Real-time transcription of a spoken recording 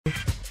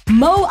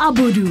Mo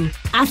Abudu,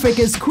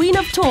 Africa's Queen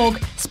of Talk,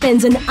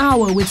 spends an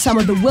hour with some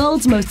of the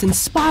world's most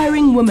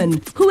inspiring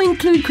women, who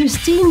include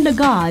Christine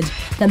Lagarde,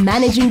 the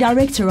Managing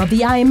Director of the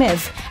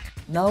IMF.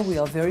 Now we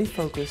are very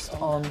focused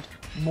on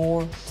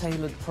more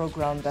tailored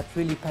programs that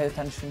really pay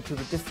attention to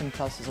the different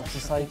classes of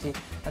society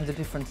and the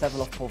different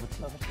level of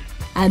poverty.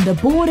 And the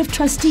Board of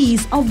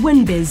Trustees of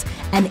WIMBIZ,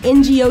 an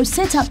NGO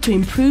set up to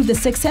improve the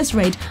success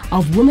rate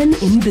of women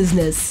in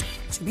business.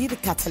 To be the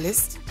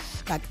catalyst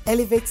that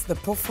elevates the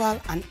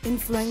profile and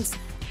influence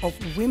of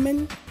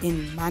women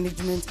in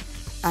management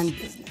and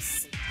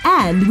business.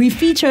 And we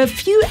feature a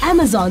few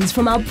Amazons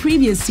from our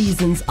previous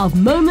seasons of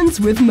Moments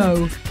with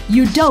Mo.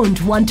 You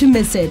don't want to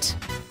miss it.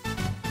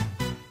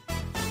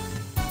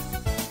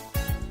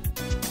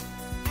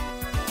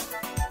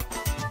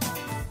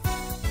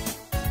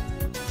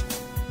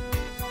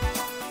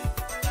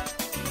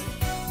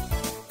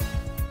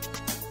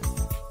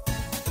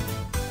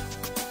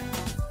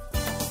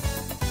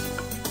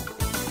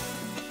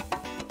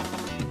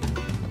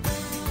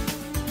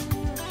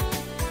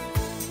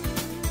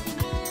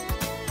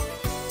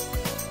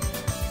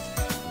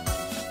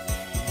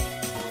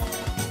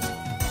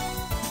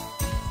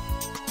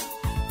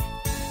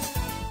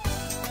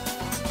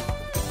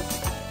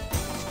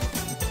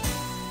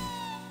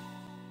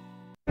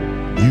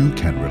 You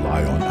can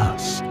rely on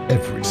us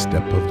every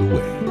step of the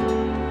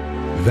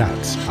way.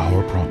 That's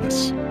our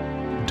promise.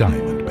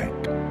 Diamond Bank.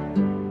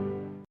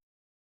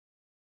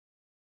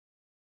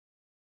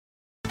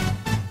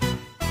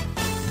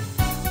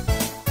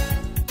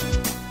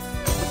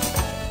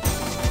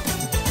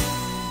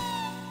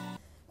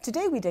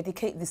 Today we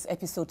dedicate this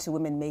episode to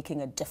women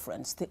making a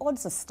difference. The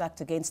odds are stacked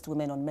against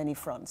women on many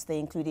fronts. They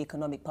include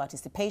economic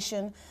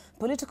participation,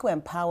 political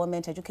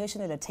empowerment,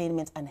 educational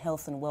attainment, and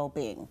health and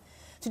well-being.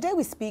 Today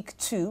we speak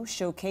to,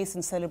 showcase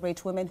and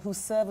celebrate women who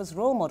serve as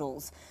role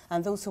models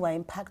and those who are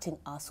impacting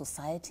our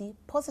society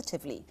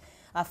positively.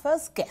 Our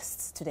first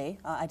guests today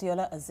are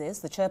Adiola Aziz,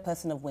 the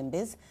chairperson of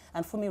WIMBIZ,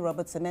 and Fumi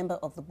Roberts, a member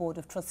of the Board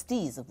of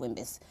Trustees of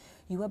WIMBIZ.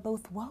 You are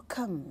both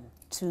welcome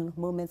to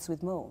Moments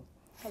with Mo.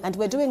 Hello, and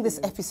we're doing this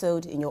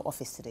episode in your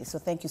office today, so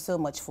thank you so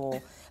much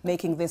for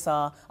making this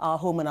our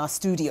home and our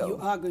studio. You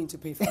are going to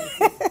pay for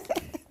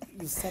it.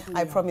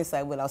 I promise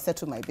I will. I'll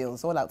settle my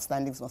bills. All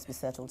outstandings must be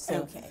settled.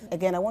 So,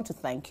 again, I want to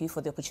thank you for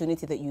the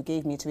opportunity that you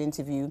gave me to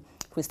interview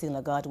Christine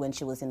Lagarde when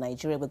she was in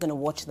Nigeria. We're going to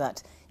watch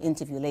that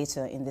interview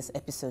later in this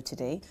episode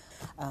today.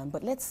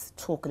 But let's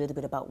talk a little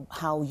bit about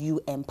how you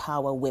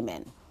empower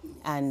women.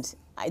 And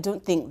I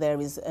don't think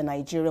there is a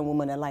Nigerian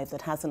woman alive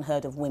that hasn't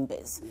heard of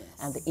WIMBIZ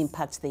and the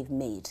impact they've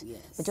made.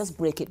 But just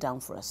break it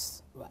down for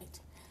us. Right.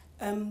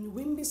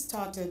 WIMBIZ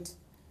started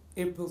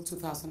April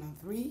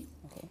 2003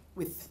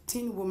 with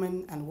 13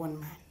 women and 1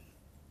 man.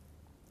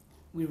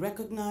 We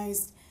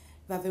recognized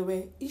that there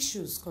were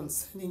issues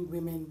concerning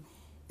women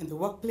in the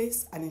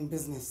workplace and in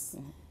business,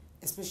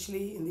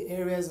 especially in the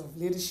areas of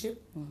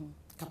leadership,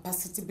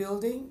 capacity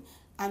building,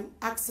 and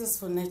access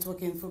for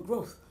networking for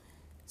growth.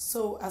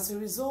 So as a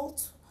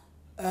result,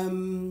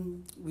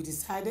 we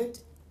decided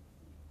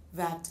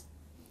that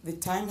the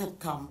time had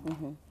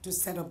come to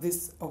set up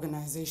this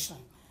organization.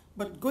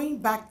 But going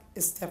back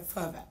a step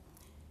further,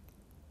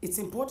 it's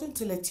important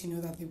to let you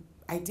know that the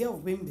idea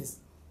of WIMBIZ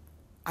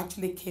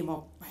actually came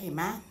up by a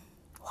man.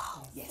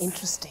 Wow, yes.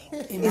 Interesting.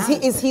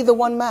 Is he the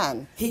one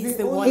man? He's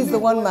the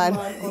one man.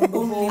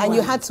 And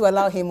you had to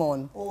allow him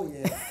on? Oh,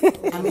 yes.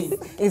 I mean,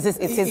 it's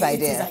his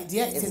idea.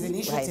 It's his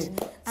initiative.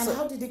 Right. And so,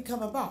 how did it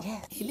come about?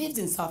 Yeah. He lived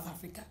in South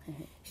Africa.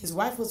 His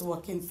wife was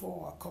working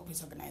for a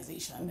corporate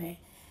organization there.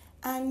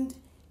 And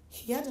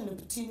he had an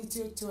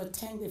opportunity to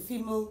attend a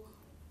female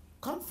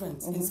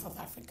conference in South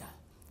Africa.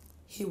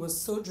 He was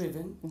so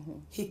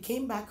driven. He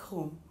came back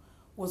home,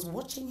 was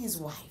watching his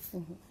wife,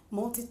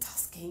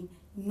 multitasking,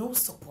 no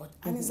support.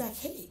 And he's like,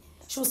 hey,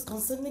 she was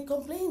constantly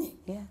complaining.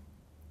 Yeah.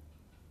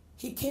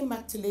 He came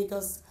back to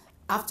Lagos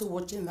after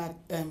watching that,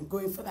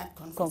 going for that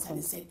conference, and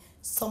he said,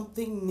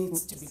 something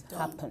needs to be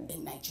done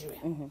in Nigeria.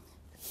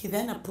 He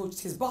then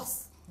approached his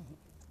boss.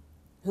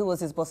 Who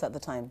was his boss at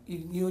the time?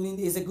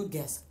 Is a good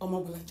guess,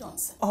 Omobola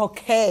Johnson.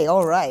 Okay,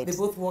 all right. They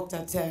both worked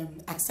at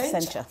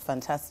Accenture.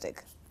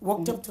 Fantastic.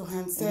 Walked up to her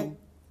and said,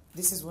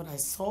 this is what I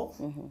saw.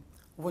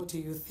 What do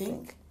you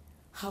think?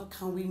 How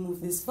can we move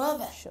this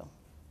further? Sure.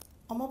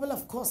 Omobola,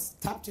 of course,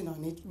 tapped in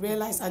on it,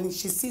 realized, and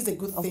she sees a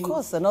good thing. Of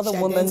course, another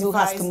woman who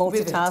has to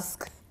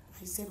multitask.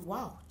 I said,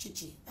 wow,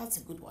 Chichi, that's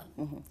a good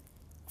one.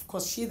 Of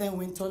course, she then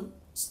went on,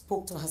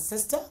 spoke to her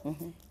sister,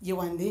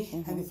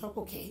 Yewande, and they thought,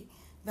 okay,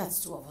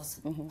 that's 2 of us.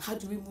 How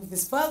do we move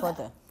this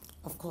further?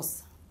 Of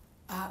course,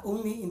 our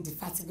only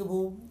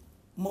indefatigable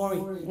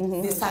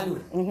Maureen, the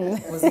salon,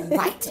 was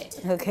invited.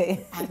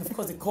 Okay. And of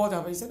course, they called her,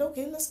 and he said,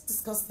 okay, let's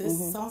discuss this.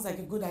 Sounds like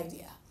a good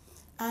idea.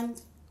 And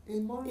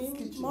in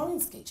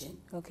Maureen's kitchen.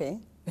 Okay.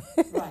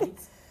 Right.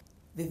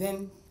 They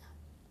then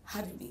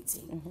had a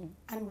meeting,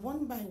 and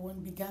one by one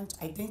began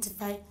to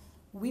identify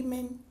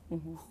women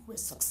who were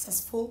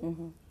successful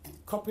in the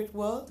corporate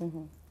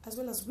world, as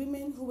well as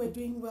women who were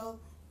doing well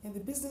in the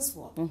business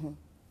world.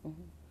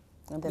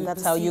 And then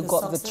that's how you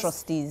got the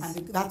trustees.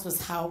 And that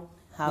was how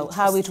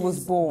how it was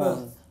born.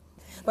 Birth.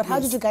 But how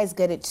Yes. did you guys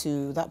get it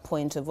to that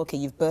point of, okay,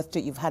 you've birthed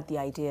it, you've had the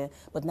idea,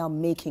 but now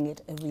making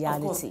it a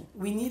reality? Of course,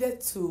 we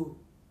needed to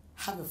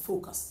have a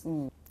focus.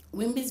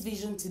 WIMBIZ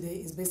vision today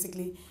is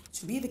basically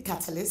to be the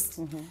catalyst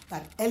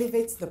that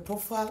elevates the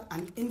profile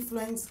and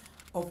influence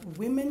of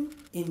women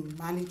in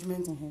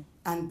management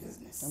and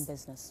business. And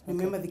business.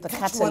 Remember, Okay. the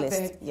catalyst, catchword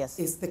there yes.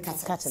 is the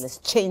catalyst.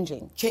 Catalyst,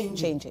 changing.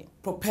 Changing,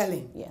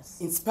 propelling, Yes.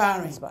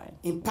 inspiring, Inspiring.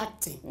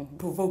 impacting,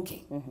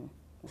 provoking.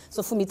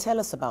 So Fumi, tell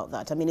us about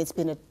that. I mean, it's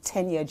been a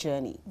 10-year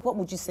journey. What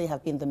would you say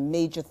have been the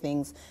major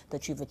things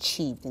that you've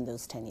achieved in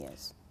those 10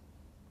 years?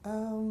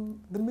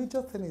 The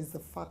major thing is the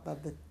fact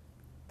that the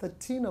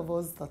 13 of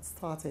us that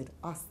started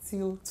are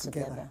still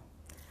together.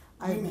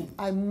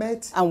 I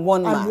met... And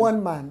one man. And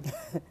one man.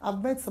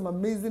 I've met some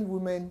amazing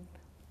women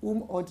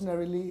whom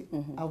ordinarily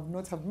I would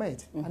not have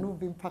met and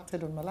who've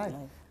impacted on my life.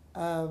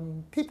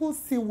 People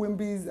see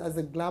WIMBIZ as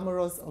a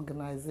glamorous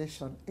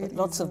organization. It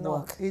lots is of not.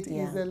 work. It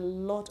is a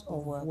lot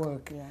of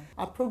work. Yeah.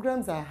 Our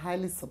programs are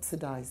highly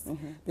subsidized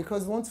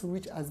because we want to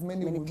reach as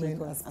many women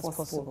people as as possible.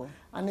 possible.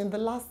 And in the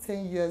last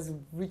 10 years,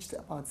 we've reached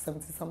about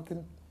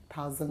 70-something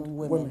thousand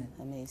women.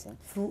 Amazing.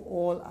 Through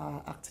all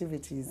our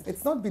activities.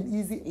 It's not been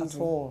easy at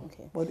all,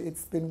 but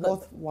it's been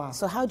worthwhile.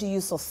 So how do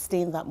you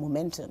sustain that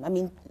momentum? I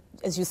mean,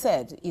 as you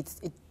said,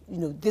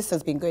 this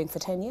has been going for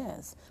 10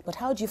 years. But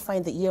how do you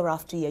find that year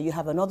after year you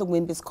have another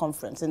WIMBIZ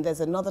conference and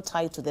there's another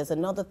title, there's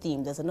another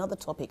theme, there's another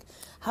topic?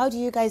 How do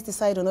you guys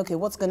decide on, okay,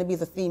 what's going to be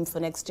the theme for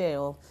next year?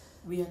 Or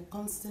We are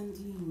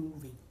constantly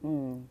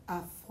moving.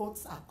 Our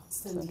thoughts are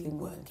constantly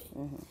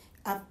working.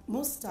 At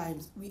most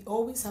times, we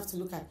always have to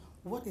look at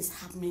what is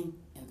happening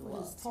in the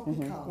world.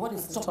 What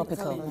is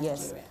topical in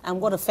yes. Nigeria.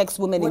 And what affects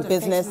women in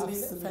business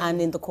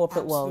and in the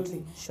corporate world.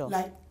 Sure.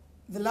 Like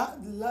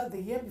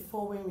the year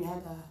before when we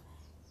had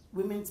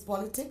women's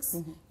politics,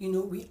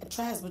 we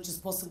try as much as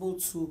possible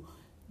to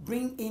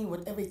bring in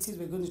whatever it is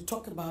we're going to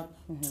talk about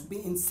to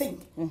be in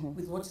sync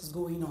with what is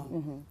going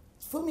on.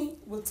 Fumi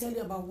will tell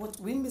you about what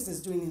WIMBIZ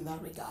is doing in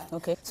that regard.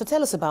 Okay. So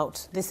tell us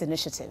about this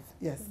initiative.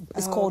 Yes.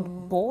 It's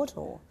called Board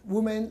or?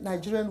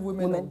 Nigerian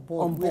Women on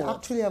Board. We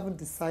actually haven't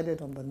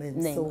decided on the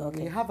name. So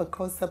we have a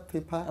concept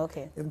paper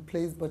in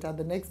place, but at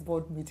the next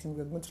board meeting,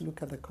 we're going to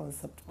look at the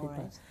concept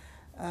paper.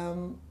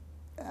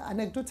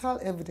 Anecdotal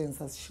evidence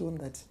has shown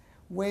that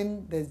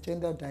when there's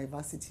gender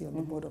diversity on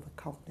the board of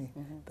a company,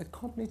 the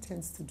company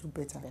tends to do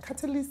better.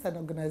 Catalyst, an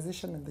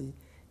organization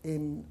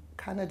in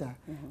Canada,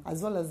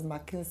 as well as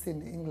McKinsey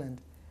in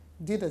England,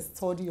 did a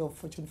study of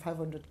Fortune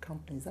 500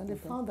 companies, and they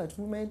found that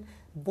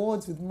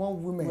boards with more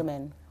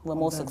women were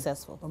more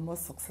successful. Were more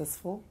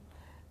successful.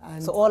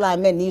 And so all our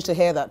men need to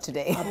hear that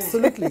today.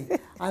 Absolutely.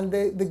 And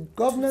the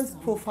governance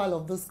profile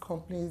of those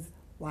companies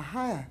were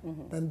higher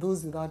than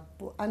those without.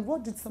 And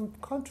what did some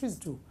countries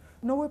do?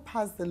 Norway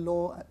passed the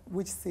law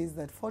which says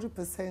that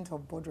 40%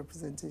 of board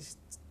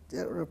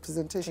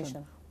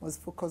representation was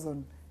focused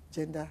on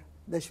gender.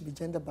 There should be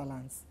gender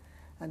balance.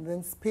 And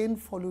then Spain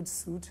followed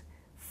suit.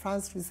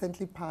 France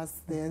recently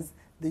passed theirs.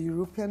 The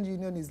European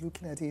Union is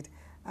looking at it.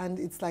 And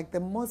it's like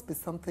there must be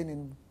something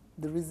in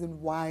the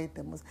reason why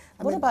there must...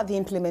 What about the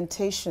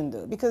implementation,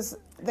 though? Because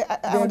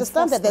I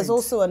understand that there's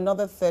also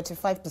another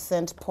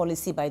 35%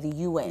 policy by the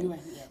UN,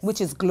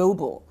 which is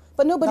global.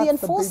 But nobody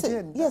enforces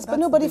it. Yes, but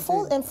nobody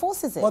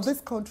enforces it. Well,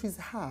 these countries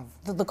have.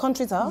 The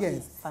countries have?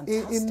 Yes.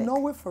 Fantastic. In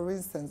Norway, for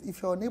instance,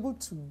 if you're unable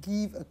to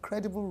give a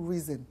credible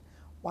reason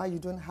why you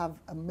don't have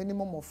a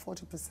minimum of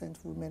 40%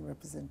 women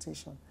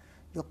representation,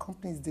 your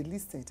company is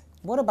delisted.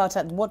 What about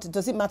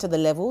does it matter the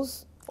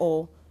levels?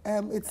 Or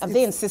have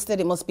they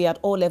insisted it must be at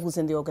all levels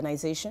in the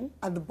organization?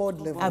 At the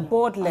board level. At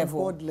board level. At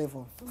board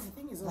level. I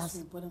think it's also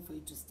important for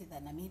you to state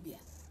that Namibia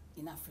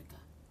in Africa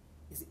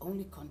is the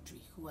only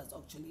country who has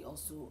actually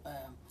also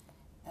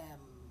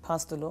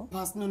passed the law?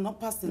 Not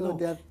passed the law.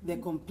 They're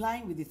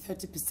complying with the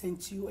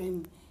 30%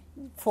 UN.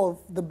 For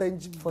the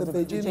Beijing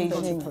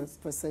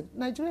 30%.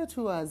 Nigeria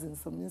too has, in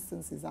some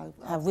instances.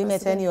 Have we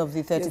met any of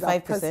the 35%? Yes, our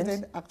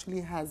president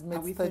actually has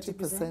met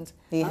 30%.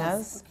 He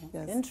has? Okay.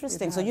 Yes,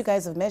 interesting. So you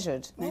guys have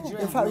measured?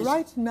 In fact,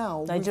 right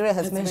now... Nigeria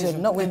has measured,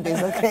 not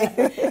WIMBIZ,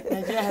 okay.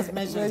 Nigeria has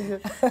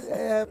measured.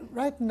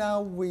 Right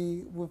now,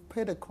 we've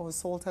paid a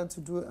consultant to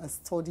do a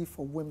study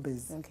for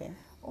WIMBIZ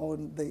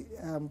on the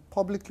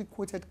publicly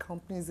quoted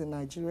companies in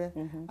Nigeria,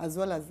 as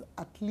well as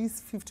at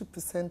least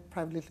 50%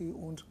 privately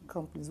owned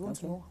companies. We want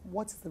to know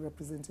what is the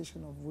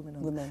representation of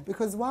women.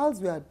 Because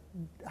whilst we are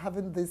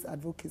having this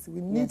advocacy,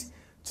 we need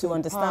to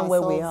understand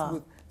where we are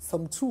with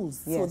some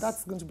tools. So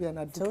that's going to be an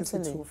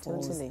advocacy tool for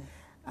us.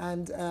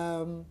 And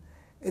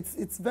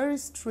it's very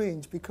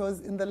strange because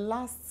in the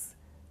last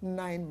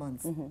 9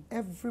 months,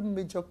 every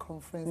major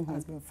conference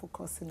has been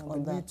focusing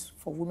on the need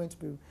for women to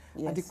be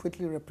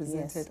adequately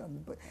represented.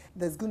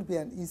 There's going to be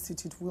an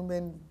institute,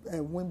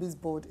 WIMBIZ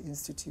Board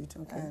Institute,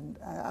 and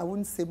I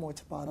wouldn't say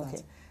much about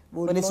that.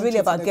 But it's really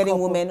about getting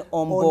women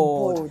on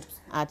board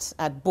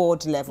at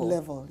board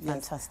level.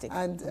 Fantastic.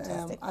 And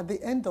at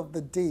the end of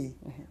the day,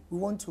 we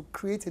want to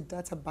create a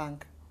data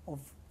bank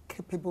of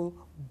capable,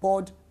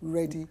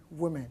 board-ready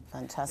women.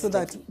 Fantastic. So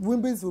that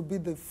WIMBIZ will be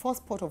the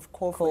first port of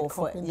call for a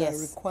company that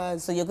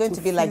requires. So you're going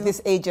to be like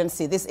this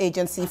agency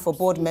for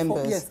board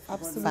members. Yes,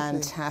 absolutely.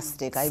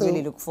 Fantastic. I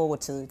really look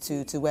forward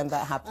to when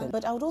that happens.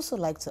 But I would also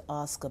like to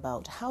ask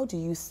about, how do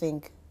you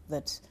think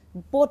that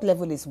board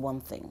level is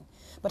one thing,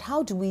 but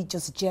how do we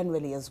just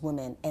generally as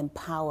women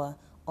empower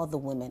other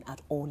women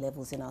at all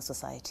levels in our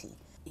society?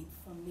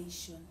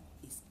 Information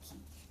is key.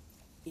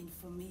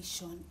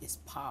 Information is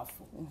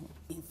powerful.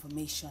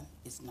 Information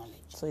is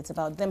knowledge. So it's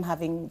about them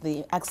having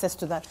the access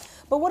to that.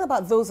 But what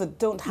about those that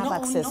don't have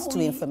access to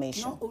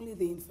information? Not only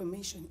the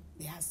information,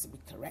 it has to be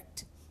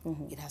correct,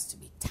 it has to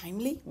be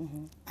timely,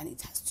 and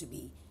it has to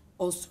be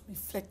also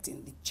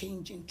reflecting the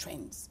changing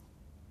trends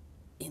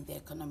in the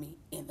economy,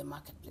 in the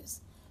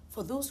marketplace.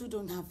 For those who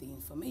don't have the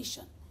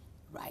information,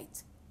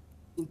 right,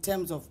 in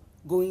terms of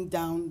going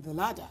down the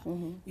ladder,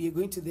 you're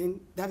going to then,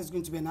 that is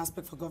going to be an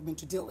aspect for government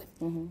to deal with,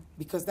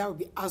 because that would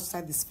be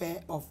outside the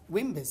sphere of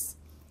WIMBIZ.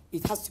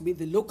 It has to be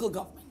the local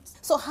government.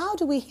 So how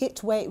do we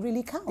hit where it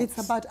really counts? It's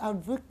about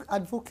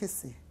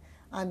advocacy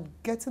and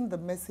getting the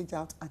message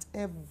out at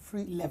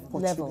every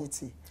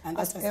opportunity. And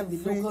that's at every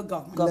the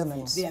local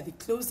government. They are the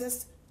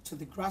closest to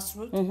the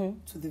grassroots,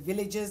 to the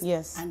villages,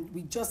 and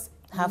we just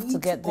have to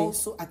get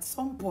also at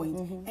some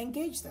point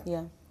engage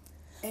them.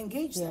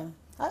 Engage them.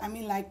 I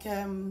mean, like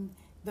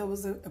there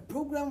was a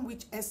program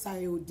which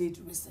SIO did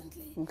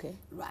recently,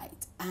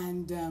 right?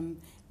 And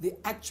they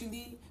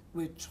actually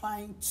were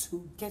trying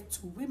to get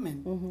to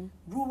women,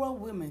 rural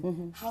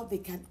women, how they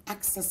can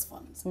access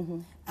funds.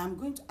 I'm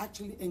going to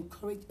actually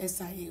encourage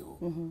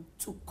SIO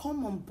to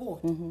come on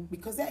board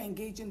because they're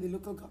engaging the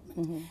local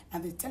government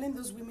and they're telling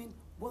those women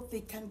what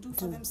they can do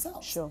for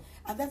themselves.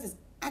 And that is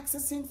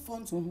accessing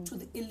funds to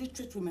the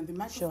illiterate women, the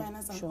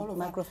microfinance and all of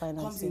that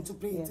comes into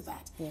play into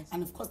that.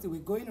 And of course they were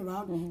going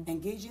around,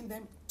 engaging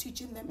them,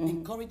 teaching them,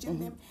 encouraging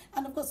them,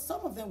 and of course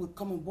some of them will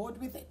come on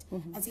board with it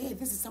and say, hey,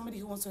 this is somebody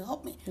who wants to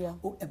help me,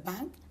 or a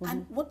bank,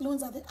 and what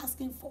loans are they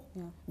asking for?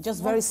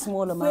 Just very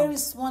small amounts. Very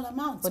small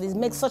amounts. But it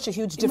makes such a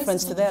huge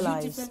difference to their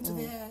lives.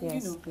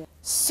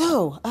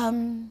 So,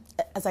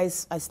 as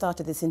I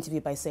started this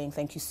interview by saying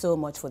thank you so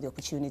much for the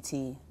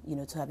opportunity,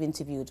 to have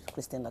interviewed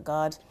Christine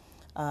Lagarde.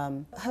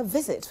 Her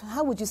visit,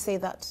 how would you say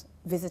that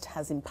visit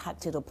has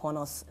impacted upon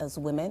us as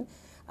women,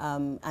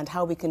 and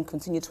how we can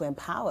continue to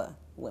empower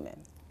women?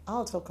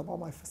 I'll talk about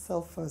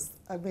myself first.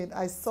 I mean,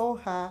 I saw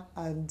her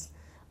and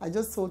I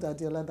just told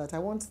Adiola that I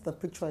want the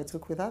picture I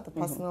took with her, the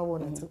personal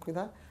one I took with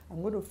her.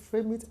 I'm going to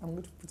frame it, I'm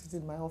going to put it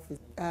in my office.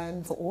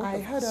 And I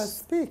heard her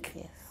speak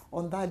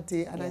on that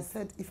day, and I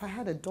said, if I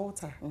had a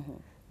daughter,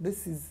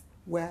 this is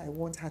where I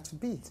want her to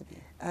be.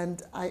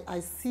 And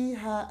I see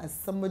her as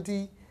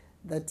somebody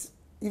that,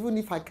 even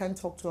if I can't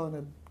talk to her on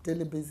a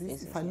daily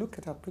basis, if I look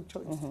at her picture,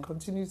 it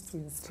continues to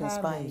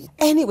inspire me.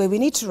 Anyway, we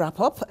need to wrap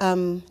up.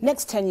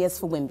 Next 10 years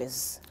for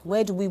WIMBIZ.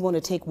 Where do we want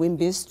to take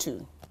WIMBIZ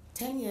to?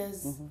 10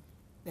 years,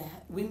 the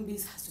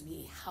WIMBIZ has to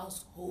be a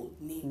household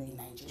name in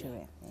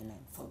Nigeria.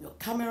 From your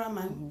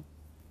cameraman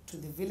to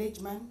the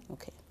village man,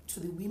 to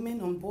the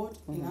women on board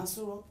in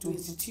Asoro, to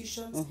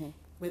institutions.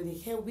 When they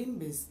hear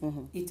WIMBIZ,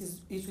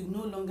 it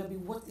will no longer be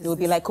what is it will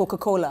be like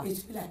Coca-Cola. It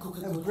will be like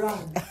Coca-Cola.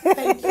 Brand.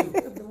 Thank you.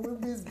 The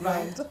WIMBIZ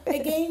brand.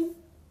 Again,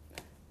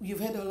 you've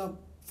heard all of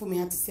Fumi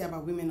had to say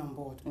about women on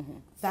board.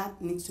 That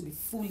needs to be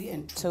fully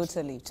entrenched.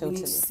 Totally. We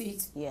need to see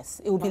it.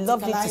 Yes, it would be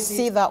lovely to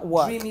see that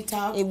work. Dream it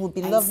out. It would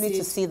be lovely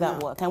to see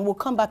that work. And we'll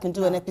come back and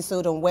do an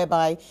episode on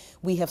whereby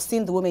we have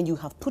seen the women you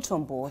have put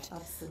on board,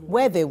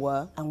 where they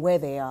were and where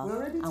they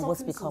are, and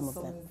what's become of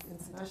them.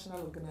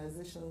 International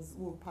organizations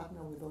who will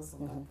partner with us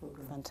on that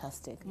program.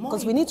 Fantastic.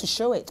 Because we need to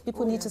show it.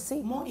 People need to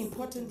see. More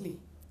importantly,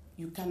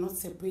 you cannot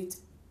separate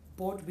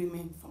board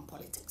women from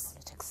politics.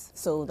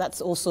 So that's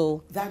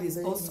also that is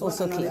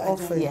also key.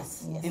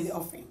 In the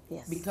offering.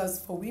 Because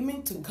for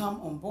women to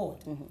come on board,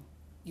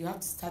 you have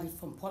to start it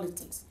from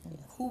politics.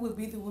 Who will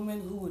be the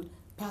women who would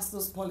pass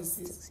those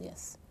policies?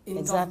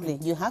 In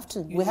government? You have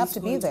to. We have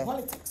to be there.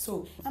 Politics.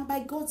 So, and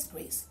by God's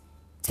grace,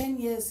 10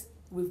 years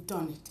we've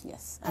done it.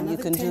 And you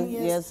can do.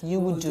 You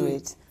will do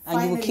it, and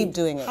finally, you will keep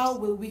doing it. How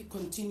will we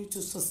continue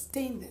to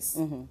sustain this?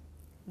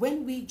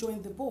 When we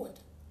joined the board,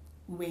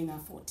 we were in our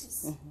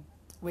 40s.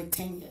 We're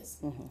 10 years.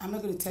 I'm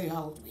not going to tell you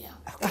how old we are.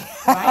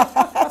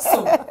 Right?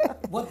 So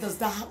what does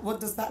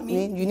that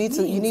mean? You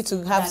need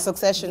to have a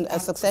succession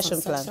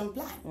plan.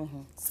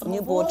 Some new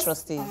of board us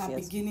trustees are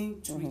beginning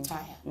to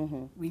retire.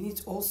 We need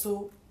to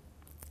also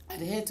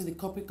adhere to the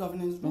corporate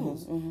governance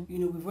rules.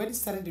 We've already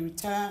started the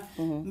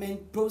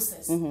retirement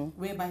process,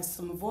 whereby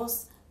some of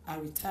us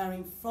are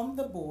retiring from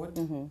the board,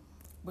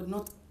 but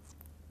not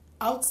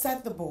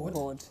outside the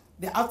board.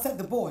 They're outside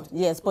the board.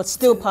 Yes, but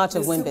still part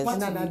of WIMBIZ.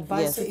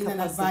 In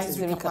an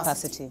advisory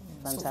capacity.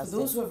 Fantastic. So for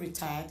those who have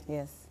retired,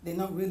 they're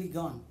not really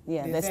gone.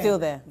 They're still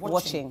there,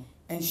 watching.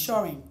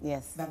 Ensuring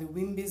that the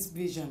WIMBIZ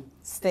vision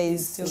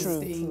stays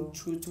staying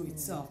true to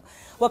itself.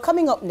 Well,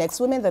 coming up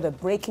next, women that are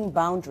breaking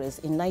boundaries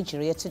in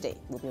Nigeria today.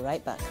 We'll be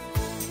right back.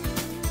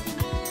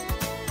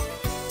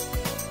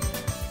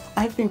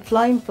 I've been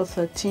flying for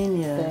 13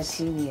 years.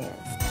 13 years.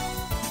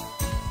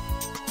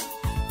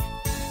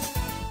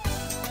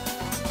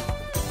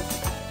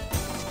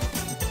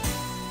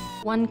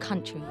 One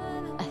country,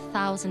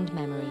 1,000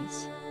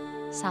 memories.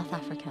 South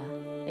Africa,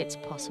 it's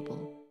possible.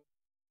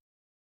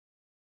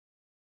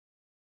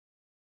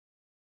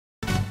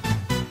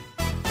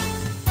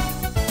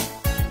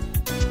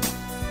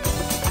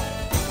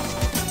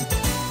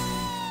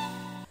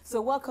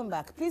 So welcome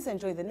back. Please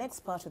enjoy the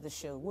next part of the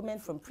show, women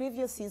from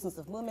previous seasons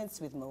of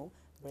Moments with Mo,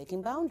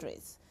 Breaking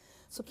Boundaries.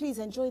 So please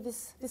enjoy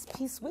this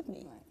piece with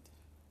me.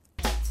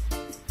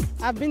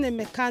 I've been a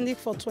mechanic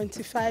for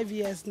 25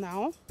 years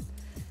now.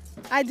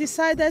 I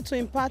decided to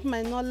impart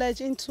my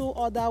knowledge into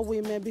other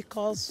women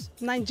because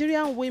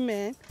Nigerian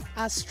women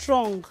are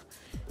strong.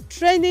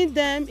 Training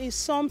them is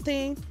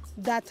something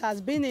that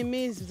has been in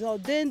me. It's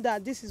ordained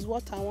that this is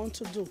what I want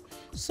to do.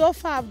 So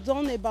far, I've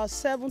done about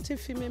 70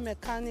 female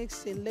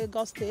mechanics in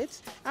Lagos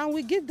State, and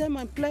we give them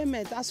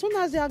employment. As soon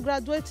as they are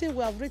graduating,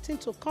 we have written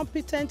to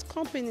competent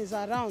companies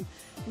around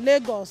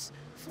Lagos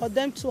for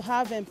them to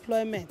have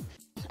employment.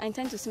 I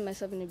intend to see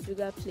myself in a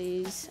bigger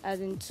place,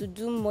 as in to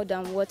do more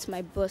than what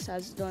my boss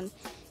has done.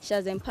 She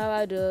has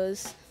empowered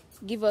us,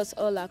 give us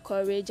all our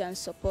courage and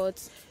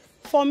support.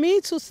 For me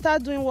to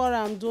start doing what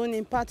I'm doing,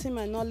 imparting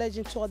my knowledge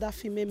into other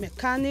female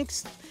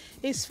mechanics,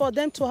 is for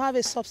them to have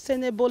a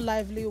sustainable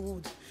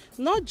livelihood.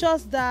 Not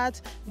just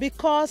that,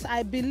 because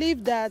I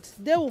believe that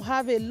they will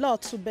have a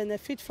lot to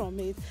benefit from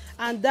it,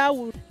 and that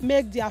will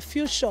make their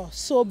future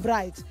so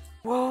bright.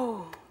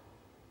 Whoa!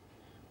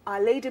 Our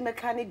lady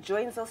mechanic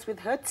joins us with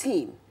her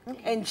team,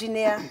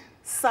 engineer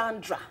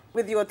Sandra.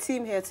 With your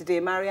team here today,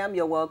 Mariam,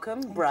 you're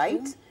welcome,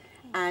 Bright,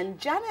 and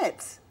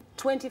Janet.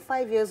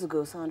 25 years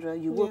ago, Sandra,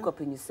 you woke up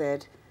and you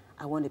said,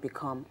 I want to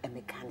become a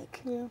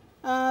mechanic.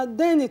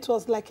 Then it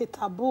was like a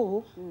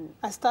taboo.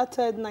 I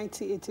started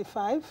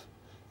 1985.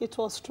 It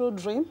was through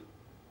dream.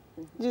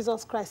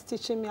 Jesus Christ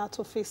teaching me how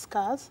to fix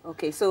cars.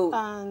 Okay,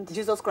 so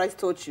Jesus Christ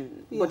taught you,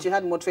 but you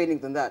had more training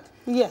than that?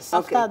 Yes,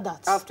 okay. After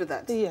that. After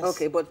that? Yes.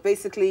 Okay, but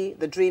basically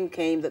the dream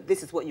came that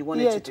this is what you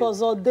wanted to do. Yeah, it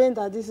was ordained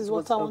that this is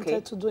what I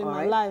wanted to do in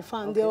my life.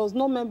 And there was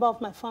no member of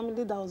my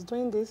family that was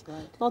doing this,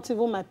 not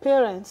even my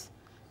parents.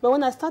 But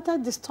when I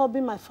started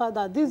disturbing my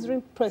father, this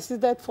dream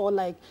proceeded for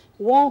like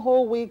one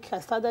whole week.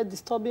 I started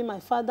disturbing my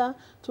father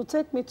to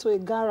take me to a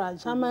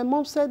garage. And my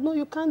mom said, no,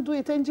 you can't do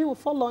it. Angie will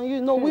fall on you.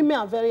 You know, women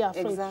are very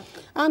afraid.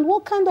 Exactly. And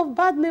what kind of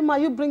bad name are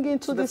you bringing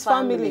to this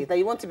family? That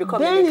you want to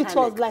become a mechanic? Then it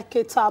was like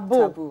a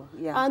taboo.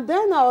 And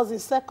then I was in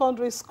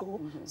secondary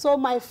school. So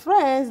my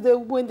friends,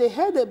 when they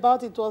heard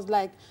about it, it was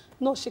like,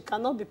 no, she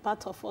cannot be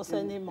part of us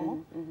anymore.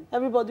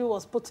 Everybody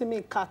was putting me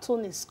in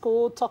cartoon in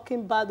school,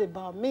 talking bad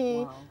about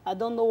me. I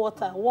don't know what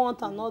I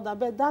want and all that.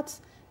 But that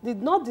did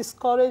not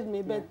discourage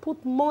me, but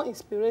put more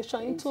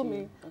inspiration into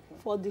me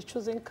for the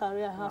choosing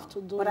career I have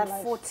to do. But in at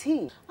life.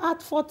 14?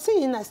 At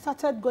 14, I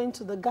started going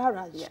to the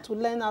garage to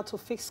learn how to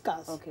fix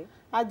cars.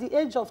 At the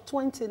age of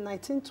 20,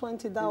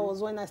 1920, that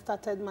was when I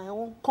started my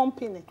own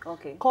company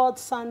called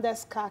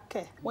Sanders Car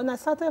Care. When I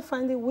started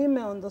finding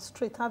women on the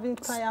street having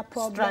tire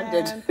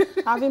problems,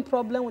 having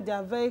problems with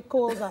their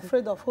vehicles,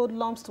 afraid of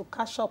hoodlums to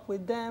catch up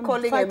with them,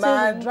 calling a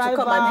man to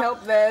come and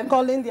help them,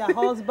 calling their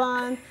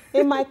husband.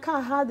 In my car,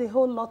 I had a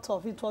whole lot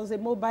of it. Was a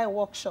mobile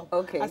workshop.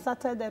 I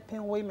started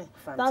helping women.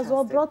 That's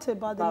what brought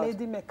about the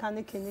Lady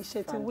Mechanic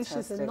Initiative, which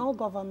is a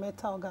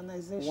non-governmental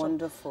organization.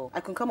 Wonderful.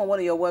 I can come on one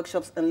of your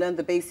workshops and learn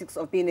the basics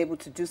of being able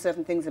to do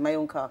certain things in my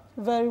own car.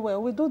 Very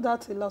well. We do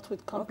that a lot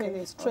with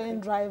companies, train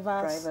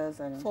drivers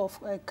and for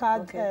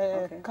car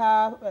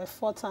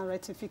fault and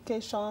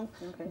rectification,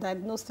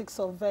 diagnostics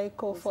of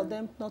vehicle, for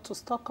them not to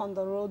stuck on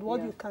the road,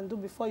 what you can do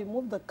before you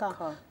move the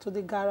car to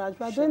the garage.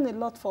 We are doing a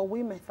lot for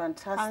women.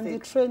 Fantastic. And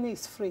the training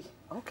is free.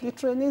 The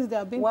trainees, they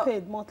are being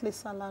paid monthly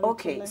salary.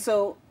 Okay,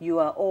 so you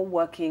are all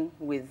working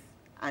with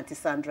Auntie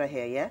Sandra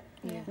here, yeah?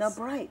 Yes. Now,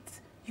 Bright,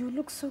 you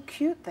look so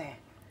cute there.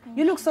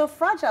 You look so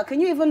fragile.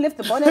 Can you even lift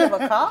the bonnet of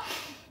a car?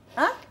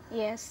 Huh?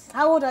 Yes.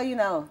 How old are you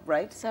now,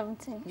 Bright?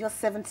 17. You're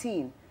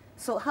 17.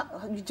 So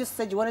you just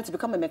said you wanted to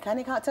become a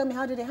mechanic. Tell me,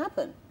 how did it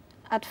happen?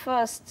 At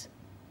first,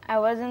 I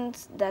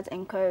wasn't that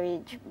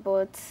encouraged,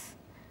 but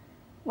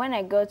when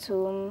I got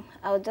home,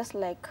 I was just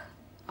like,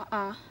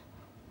 I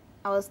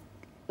was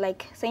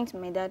like saying to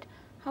my dad,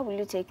 how will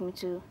you take me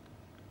to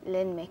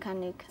learn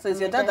mechanic? So it's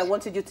your dad that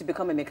wanted you to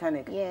become a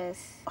mechanic?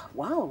 Yes. Oh,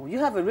 wow, you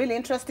have a really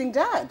interesting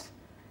dad.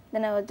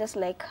 Then I was just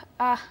like,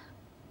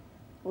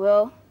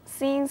 well,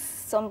 since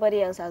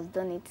somebody else has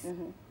done it,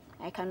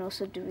 I can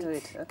also do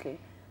it. Okay.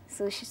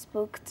 So she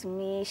spoke to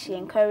me, she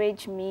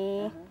encouraged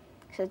me.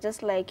 She was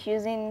just like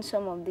using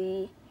some of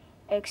the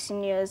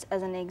ex-seniors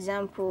as an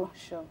example.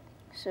 Sure.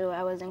 So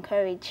I was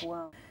encouraged.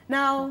 Wow.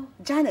 Now,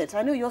 Janet,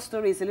 I know your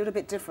story is a little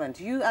bit different.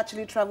 You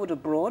actually traveled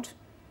abroad,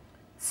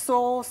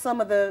 saw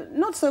some of the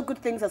not so good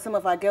things that some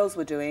of our girls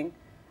were doing,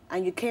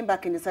 and you came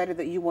back and decided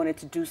that you wanted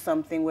to do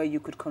something where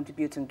you could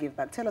contribute and give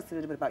back. Tell us a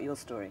little bit about your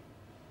story.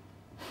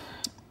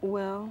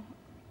 Well,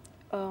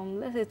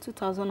 let's say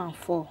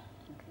 2004,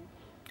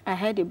 I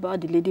heard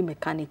about the Lady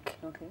Mechanic.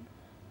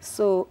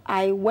 So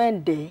I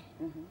went there.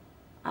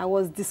 I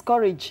was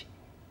discouraged.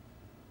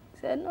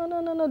 Said,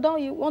 no, don't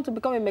you want to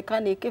become a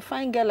mechanic? A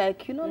fine girl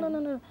like you,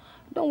 no,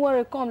 don't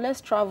worry, come, let's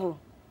travel.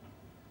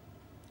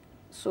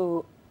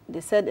 So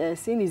they said,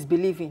 seeing is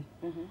believing.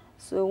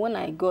 So when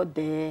I got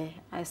there,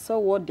 I saw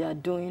what they are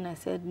doing. I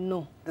said,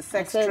 no. The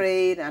sex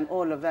trade and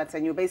all of that.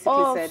 And you basically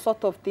all said... all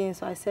sort of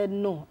things. I said,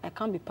 no, I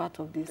can't be part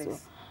of this. So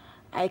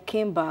I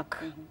came back.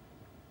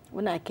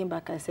 When I came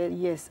back, I said,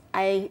 yes.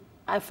 I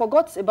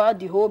forgot about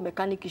the whole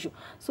mechanic issue.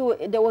 So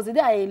there was a day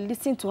I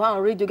listened to her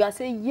on radio. I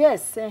said,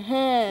 yes,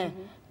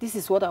 this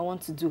is what I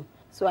want to do.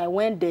 So I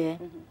went there,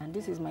 and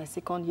this is my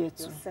second year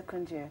too. Your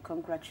second year,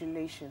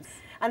 congratulations.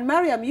 And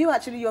Mariam, you're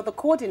the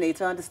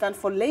coordinator, I understand,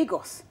 for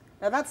Lagos.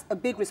 Now that's a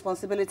big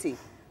responsibility.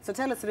 So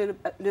tell us a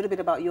little bit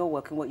about your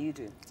work and what you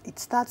do. It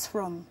starts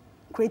from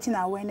creating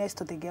awareness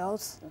to the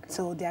girls,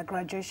 so their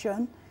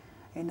graduation,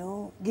 you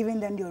know, giving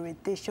them the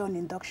orientation,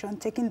 induction,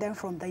 taking them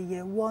from the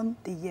year 1,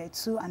 the year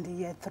 2, and the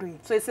year 3.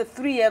 So it's a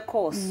 3-year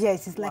course?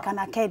 Yes, it's like an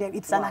academy.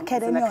 It's an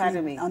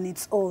academy on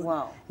its own.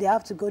 Wow. They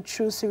have to go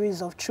through a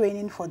series of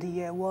training for the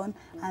year 1,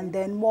 and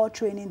then more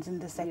trainings in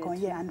the second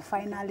year, and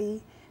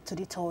finally to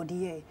the 3rd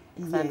year.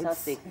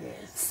 Fantastic.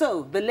 Yes.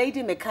 So the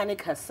lady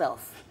mechanic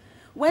herself,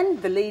 when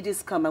the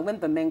ladies come and when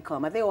the men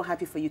come, are they all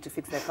happy for you to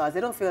fix their cars?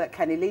 They don't feel like,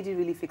 can a lady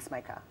really fix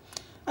my car?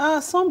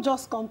 Some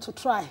just come to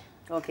try.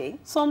 Okay.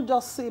 Some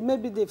just see,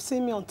 maybe they've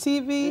seen me on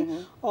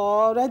TV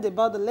or read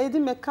about the lady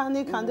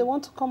mechanic and they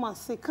want to come and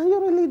see, can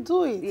you really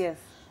do it? Yes.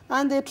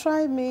 And they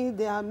try me,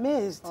 they are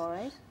amazed. All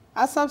right.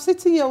 As I'm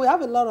sitting here, we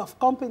have a lot of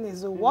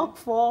companies we work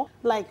for,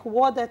 like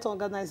World Health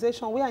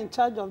Organization. We are in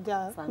charge of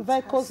their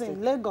vehicles in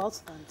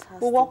Lagos.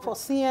 We work for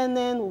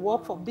CNN, we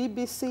work for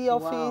BBC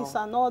office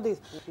and all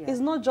this. It's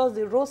not just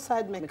the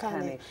roadside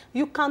mechanic.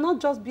 You cannot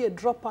just be a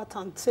dropout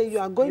and say you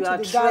are going to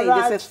the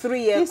garage. It's a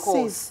 3-year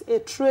course. This is a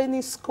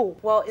training school.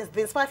 Well,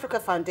 the Inspire Africa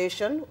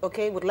Foundation,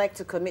 would like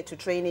to commit to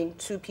training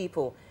 2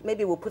 people.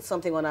 Maybe we'll put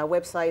something on our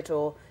website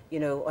or,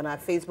 on our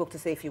Facebook to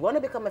say if you want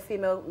to become a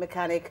female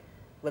mechanic,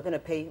 we're going to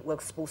pay, we'll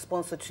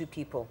sponsor 2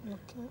 people.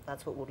 Okay.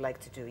 That's what we'd like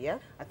to do, yeah?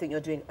 I think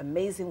you're doing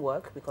amazing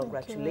work. We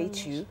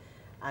congratulate you.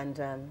 And,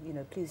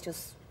 please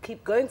just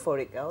keep going for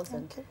it, girls,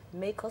 and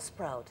make us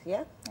proud,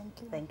 yeah?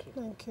 Thank you. Thank you.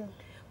 Thank you.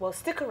 Well,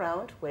 stick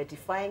around. We're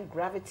defying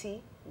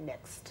gravity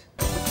next.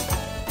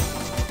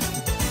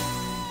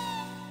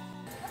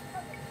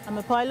 I'm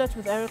a pilot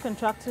with Aero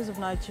Contractors of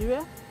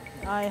Nigeria.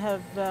 I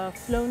have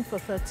flown for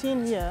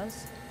 13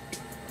 years,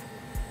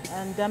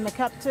 and I'm a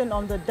captain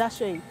on the Dash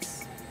 8s.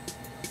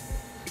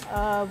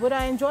 What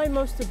I enjoy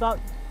most about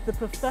the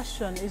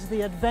profession is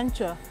the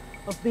adventure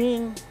of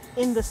being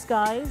in the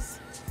skies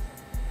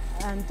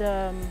and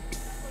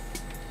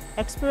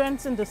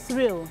experiencing the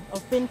thrill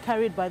of being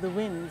carried by the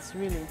winds,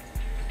 really.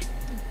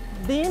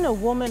 Being a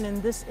woman in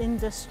this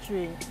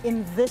industry,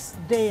 in this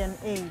day and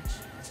age,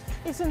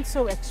 isn't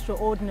so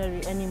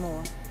extraordinary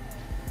anymore.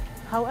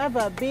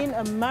 However, being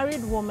a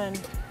married woman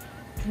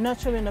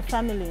nurturing a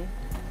family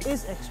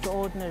is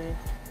extraordinary.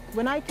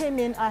 When I came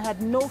in, I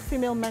had no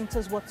female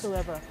mentors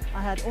whatsoever.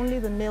 I had only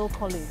the male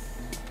colleague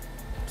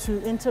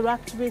to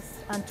interact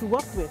with and to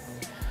work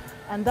with.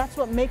 And that's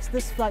what makes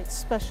this flight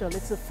special.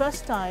 It's the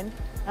first time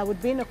I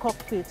would be in a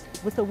cockpit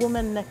with a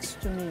woman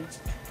next to me.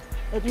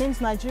 It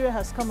means Nigeria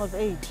has come of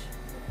age,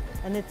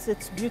 and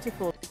it's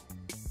beautiful.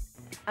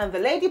 And the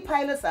lady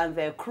pilots and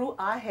their crew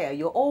are here.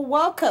 You're all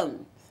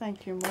welcome.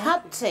 Thank you, Mo.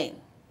 Captain,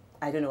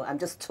 I don't know, I'm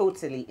just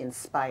totally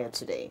inspired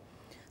today.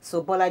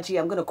 So Bolaji,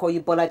 I'm going to call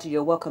you Bolaji.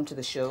 You're welcome to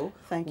the show.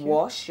 Thank you.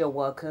 Wash, you're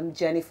welcome.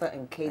 Jennifer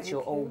and Kate,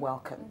 you're all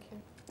welcome.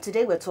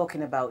 Today we're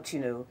talking about,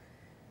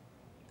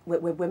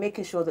 we're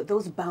making sure that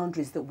those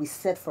boundaries that we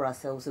set for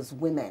ourselves as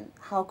women,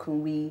 how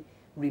can we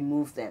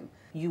remove them?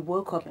 You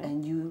woke up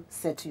and you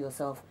said to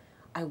yourself,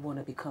 I want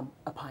to become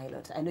a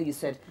pilot. I know you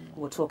said,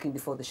 we were talking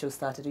before the show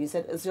started, and you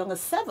said as young as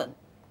 7.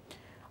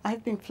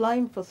 I've been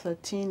flying for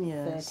 13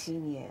 years.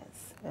 13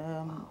 years.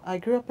 Wow. I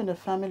grew up in a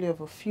family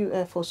of a few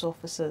Air Force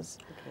officers,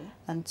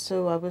 and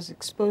so I was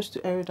exposed to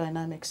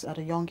aerodynamics at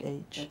a young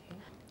age.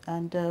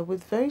 And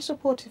with very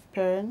supportive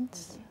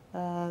parents,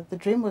 the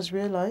dream was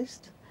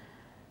realized.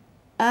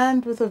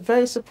 And with a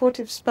very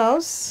supportive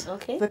spouse,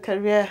 the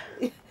career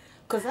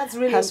because that's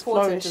really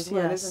important as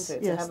well, isn't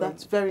it? Yes,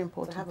 that's very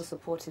important. To have a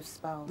supportive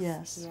spouse.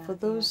 Yes, for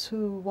those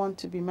who want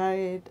to be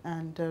married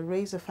and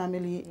raise a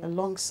family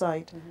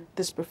alongside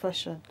this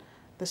profession,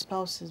 the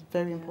spouse is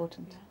very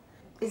important.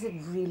 Is it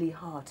really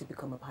hard to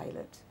become a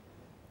pilot?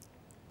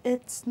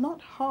 It's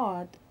not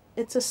hard.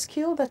 It's a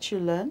skill that you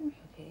learn,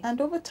 and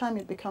over time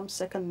it becomes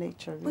second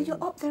nature. Really. But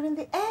you're up there in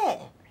the air.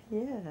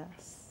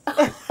 Yes.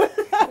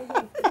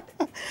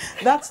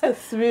 That's the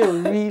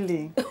thrill,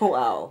 really.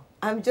 Wow.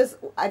 I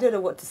don't know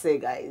what to say,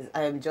 guys.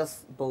 I am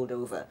just bowled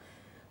over.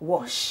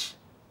 Wash.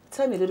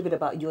 Tell me a little bit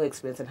about your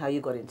experience and how you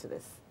got into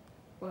this.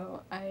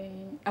 Well,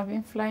 I've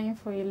been flying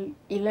for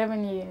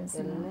 11 years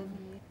now.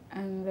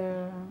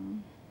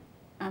 And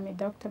I'm a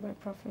doctor by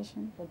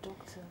profession. A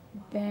doctor.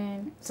 Wow.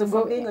 Then so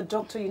from being a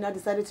doctor, you now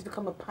decided to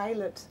become a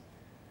pilot.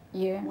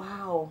 Yeah.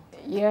 Wow.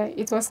 Yeah,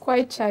 it was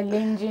quite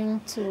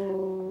challenging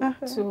to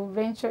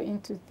venture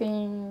into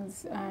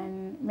things,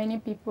 and many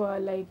people are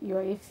like, "You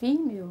are a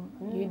female.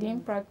 You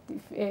didn't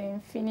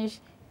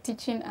finish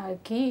teaching our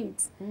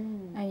kids,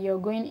 and you're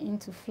going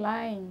into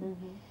flying."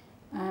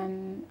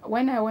 And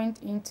when I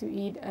went into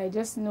it, I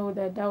just know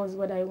that that was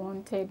what I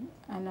wanted,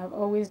 and I've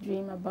always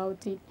dreamed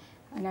about it.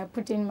 And I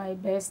put in my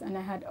best, and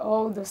I had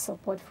all the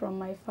support from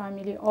my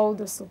family, all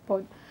the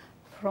support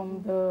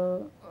from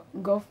the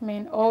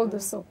government, all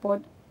the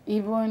support,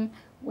 even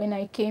when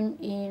I came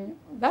in.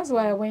 That's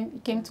why I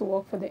came to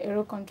work for the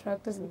aero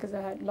contractors, because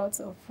I had lots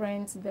of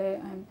friends there,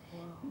 and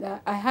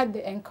that I had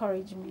the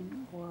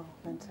encouragement. Wow,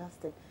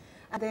 fantastic.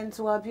 And then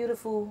to our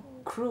beautiful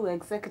crew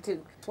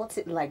executive, what's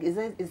it like? Is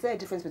there a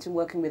difference between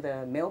working with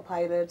a male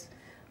pilot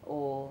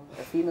or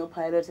a female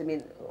pilot? I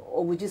mean,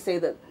 or would you say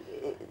that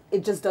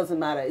it just doesn't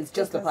matter, it's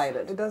just a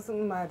pilot? It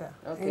doesn't matter.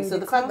 Okay, so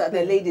the fact that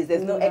they're ladies,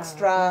 there's no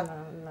extra,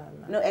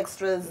 no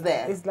extras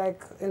there? It's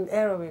like in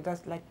airway,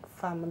 that's like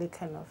family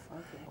kind of.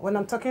 Okay. When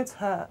I'm talking to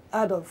her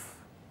out of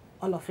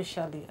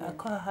unofficially, I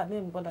call her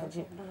name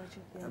Bodaji.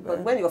 But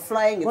when you're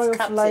flying, it's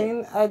captain. When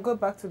you're flying, I go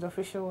back to the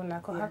official one, I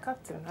call her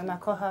captain, and I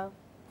call her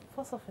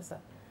first officer.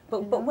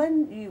 But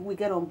when we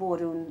get on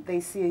board and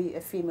they see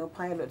a female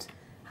pilot,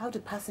 how do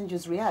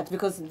passengers react?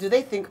 Because do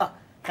they think, oh,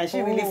 can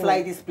she really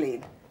fly this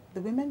plane?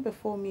 The women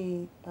before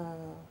me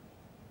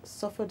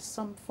suffered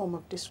some form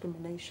of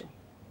discrimination.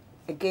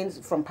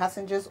 From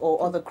passengers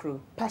or other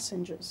crew?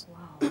 Passengers.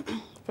 Wow.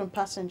 From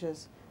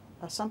passengers.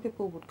 Some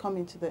people would come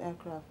into the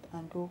aircraft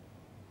and go,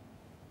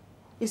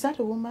 is that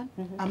a woman?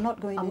 I'm not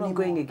going anymore. I'm not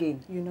going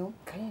again. You know?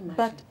 Can you imagine?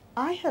 But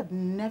I have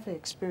never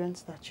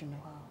experienced that, you know.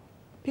 Wow.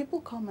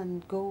 People come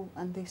and go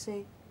and they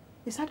say,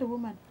 is that a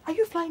woman? Are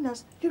you flying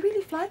us? You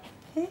really fly?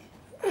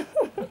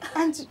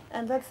 And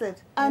that's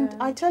it. And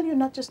I tell you,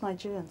 not just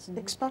Nigerians,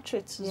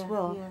 expatriates as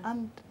well. Yeah.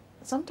 And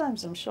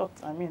sometimes I'm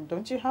shocked. I mean,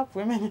 don't you have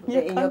women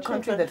in your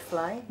country that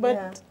fly?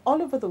 But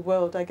all over the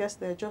world, I guess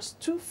there are just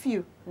too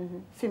few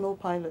female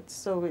pilots.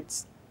 So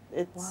it's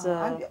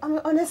wow.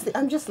 Honestly,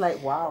 I'm just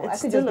like, wow. I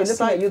could just be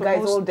looking at you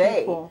guys all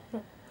day.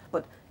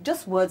 But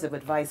just words of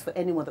advice for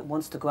anyone that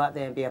wants to go out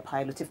there and be a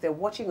pilot. If they're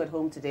watching at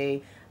home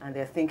today and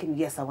they're thinking,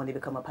 yes, I want to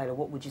become a pilot,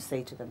 what would you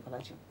say to them,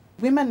 Balaji?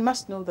 Women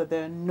must know that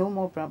there are no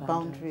more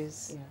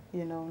boundaries.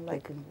 You know,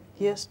 like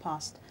years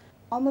past.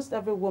 Almost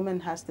every woman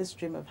has this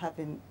dream of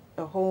having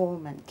a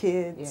home and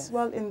kids. Yes.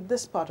 Well, in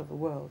this part of the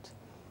world,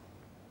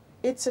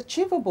 it's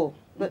achievable,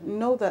 but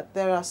know that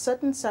there are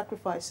certain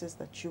sacrifices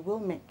that you will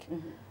make.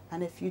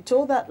 And if you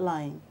toe that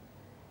line,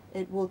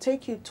 it will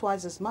take you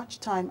twice as much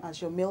time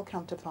as your male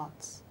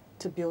counterparts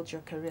to build your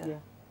career. Yeah.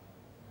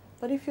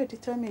 But if you're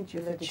determined,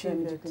 you'll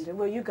achieve it.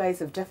 Well, you guys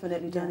have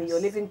definitely done it.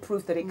 You're living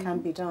proof that it can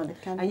be done.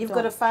 And you've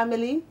got a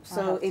family,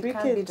 so it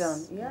can be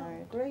done. Yeah,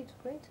 great,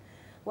 great.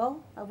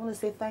 Well, I want to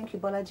say thank you,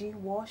 Balaji,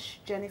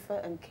 Wash, Jennifer,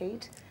 and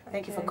Kate.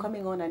 Thank you for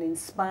coming on and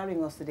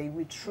inspiring us today.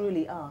 We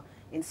truly are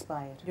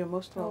inspired. You're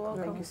most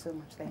welcome. Thank you so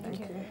much. Thank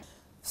you.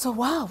 So,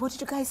 wow, what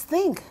did you guys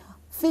think?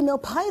 Female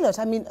pilot.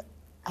 I mean,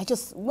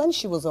 when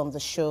she was on the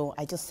show,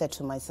 I just said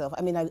to myself,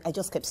 I mean, I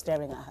just kept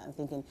staring at her and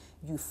thinking,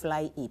 you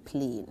fly a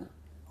plane.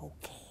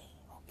 Okay.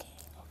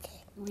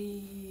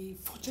 We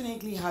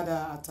fortunately had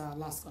her at our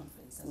last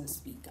conference as a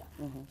speaker.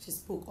 She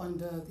spoke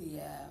under the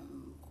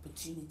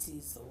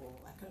opportunities, or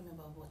I can't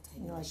remember what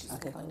title she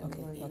spoke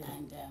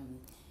under. And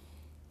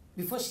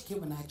before she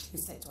came, and I actually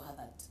said to her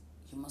that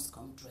you must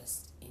come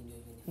dressed in your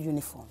uniform.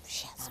 Uniform,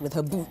 yes, with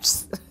her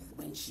boots.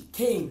 When she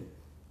came,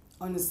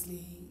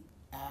 honestly,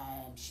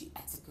 she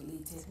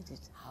articulated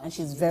how and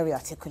she's very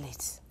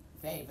articulate.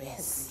 Very, very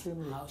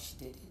articulate how she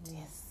did it.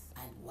 Yes.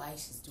 And why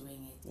she's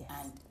doing it. Yes.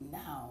 And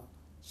now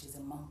she's a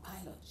mom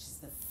pilot. She's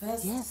the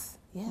first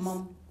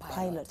mom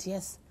pilot.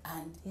 Yes.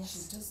 And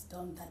she's just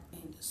done that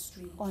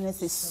industry.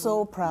 Honestly,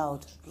 so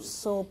proud.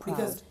 So proud.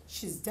 Because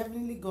she's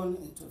definitely gone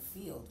into a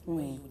field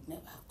where you would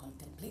never have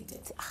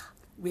contemplated.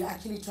 We're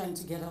actually trying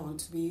to get her on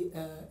to be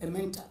a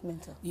mentor.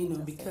 You know,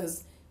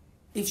 because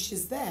if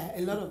she's there,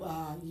 a lot of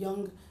our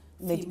young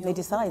they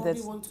decide that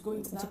they want to go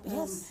into that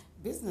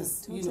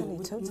business. Totally, you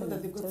know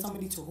that they've got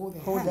somebody to hold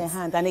their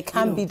hand, and it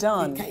can be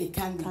done. It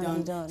can be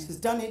done. She's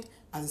done it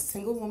as a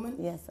single woman,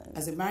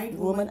 as a married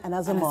woman, and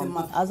as a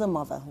mom, as a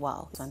mother.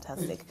 Wow,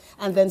 fantastic!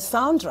 And then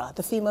Sandra,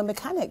 the female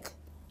mechanic.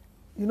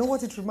 You know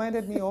what it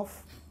reminded me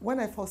of? When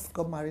I first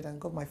got married and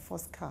got my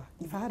first car,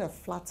 if I had a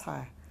flat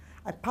tire,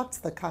 I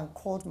parked the car and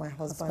called my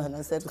husband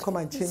to come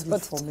and change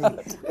it for me.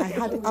 I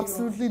had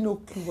absolutely no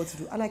clue what to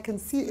do. And I can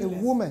see a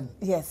woman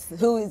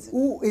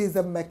who is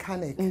a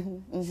mechanic.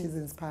 She's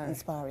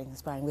inspiring.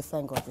 Inspiring. We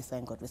thank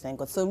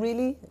God. So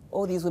really,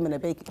 all these women are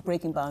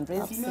breaking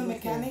boundaries. A female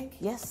mechanic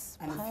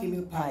and a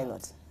female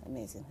pilot.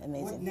 Amazing.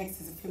 What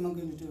next is a female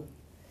going to do?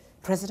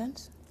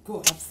 President?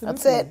 Cool.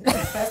 That's it.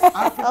 First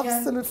African.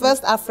 Absolutely.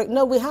 First African.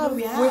 No, we have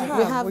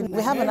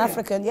an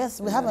African. Yes,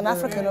 we have an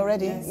African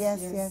already.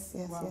 Yes.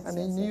 Wow. And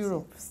in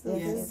Europe.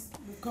 Yes.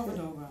 We've covered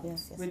all well.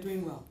 Yes. We're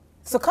doing well.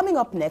 So coming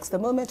up next, the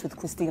moment with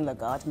Christine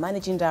Lagarde,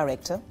 Managing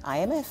Director,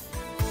 IMF.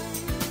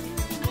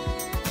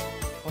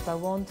 What I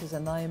want is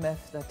an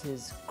IMF that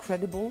is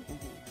credible,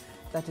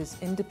 that is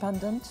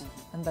independent,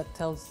 and that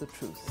tells the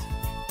truth.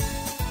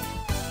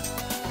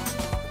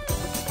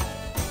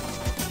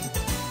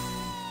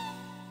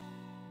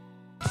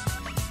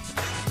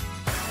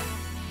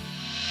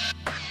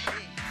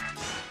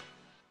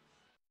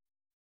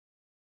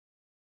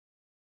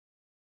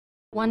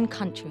 One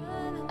country,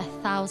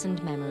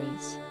 1,000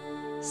 memories.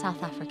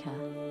 South Africa,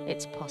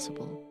 it's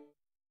possible.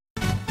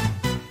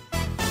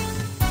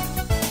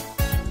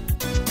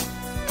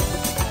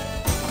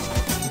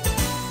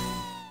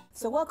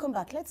 So welcome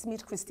back. Let's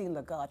meet Christine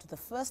Lagarde, the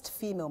first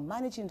female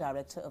managing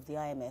director of the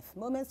IMF.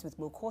 Moments with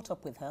Mo caught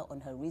up with her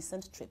on her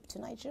recent trip to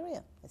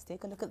Nigeria. Let's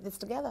take a look at this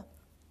together.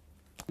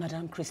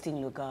 Madame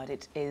Christine Lagarde,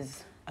 it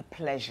is a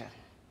pleasure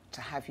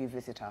to have you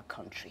visit our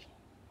country.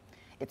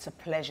 It's a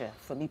pleasure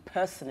for me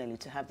personally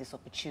to have this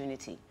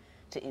opportunity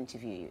to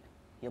interview you.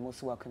 You're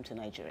most welcome to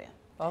Nigeria.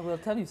 I will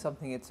tell you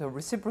something, it's a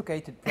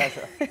reciprocated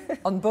pleasure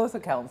on both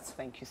accounts.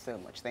 Thank you so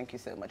much, thank you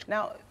so much.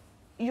 Now,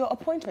 your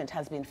appointment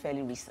has been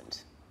fairly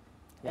recent.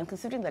 And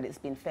considering that it's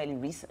been fairly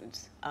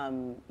recent,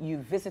 you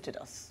visited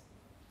us,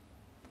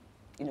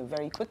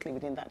 very quickly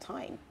within that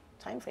time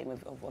frame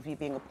of you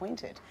being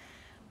appointed.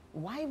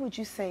 Why would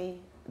you say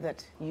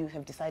that you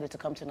have decided to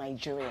come to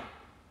Nigeria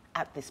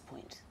at this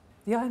point?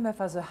 The IMF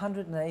has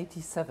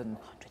 187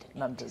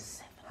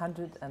 members.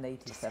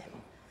 187.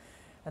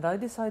 And I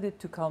decided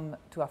to come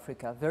to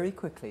Africa very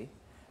quickly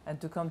and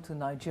to come to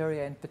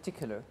Nigeria in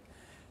particular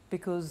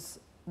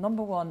because,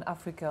 number one,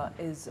 Africa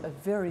is a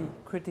very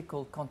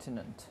critical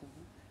continent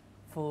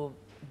for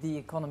the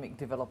economic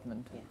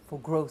development, for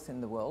growth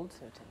in the world.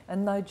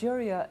 And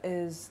Nigeria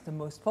is the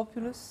most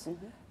populous,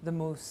 the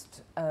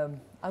most,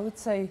 I would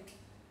say,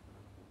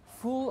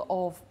 full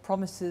of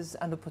promises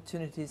and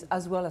opportunities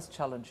as well as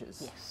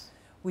challenges. Yes.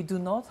 We do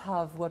not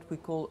have what we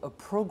call a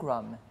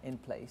program in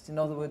place. In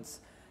other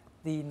words,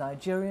 the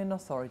Nigerian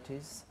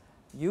authorities,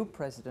 you,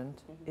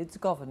 President, its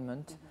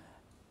government,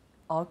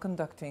 are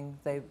conducting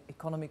their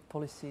economic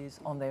policies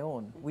on their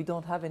own. We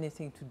don't have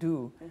anything to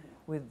do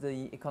with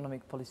the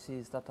economic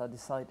policies that are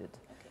decided.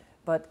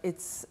 But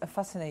it's a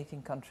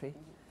fascinating country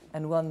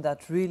and one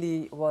that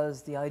really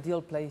was the ideal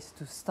place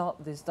to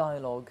start this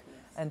dialogue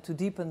and to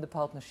deepen the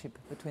partnership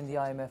between the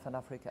IMF and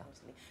Africa.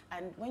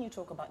 And when you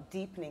talk about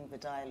deepening the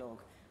dialogue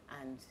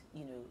and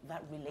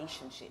that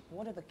relationship,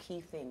 what are the key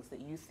things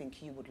that you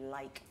think you would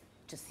like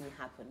to see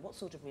happen? What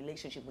sort of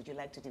relationship would you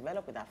like to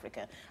develop with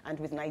Africa and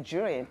with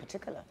Nigeria in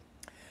particular?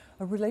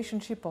 A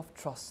relationship of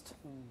trust.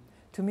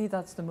 To me,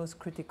 that's the most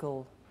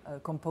critical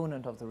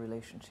component of the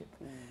relationship.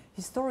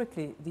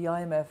 Historically, the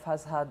IMF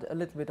has had a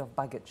little bit of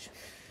baggage,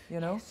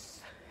 Yes.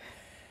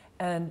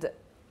 And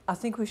I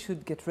think we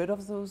should get rid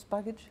of those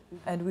baggage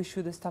and we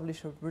should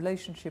establish a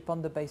relationship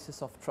on the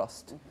basis of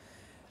trust.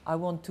 I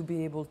want to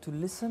be able to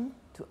listen,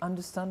 to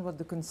understand what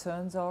the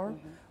concerns are,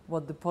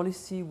 what the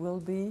policy will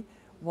be,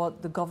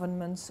 what the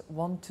governments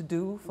want to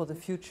do for the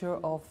future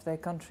of their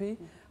country,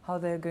 how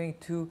they're going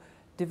to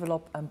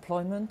develop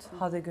employment,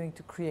 how they're going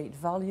to create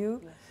value,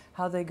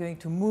 how they're going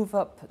to move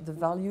up the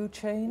value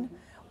chain.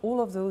 All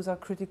of those are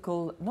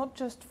critical, not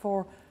just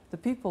for the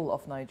people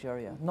of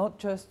Nigeria, not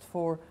just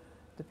for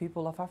the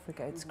people of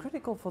Africa. It's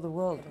critical for the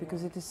world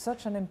because it is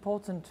such an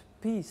important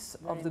piece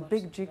of the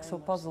big jigsaw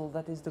puzzle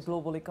that is the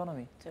global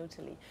economy.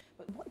 Totally.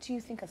 But what do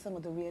you think are some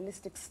of the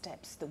realistic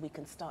steps that we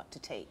can start to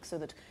take so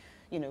that,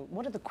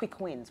 what are the quick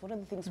wins? What are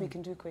the things we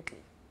can do quickly?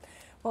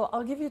 Well,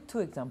 I'll give you two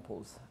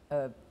examples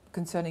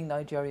concerning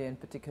Nigeria in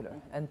particular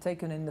and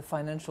taken in the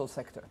financial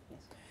sector.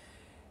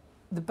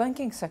 The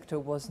banking sector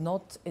was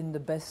not in the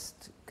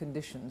best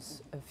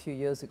conditions a few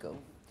years ago.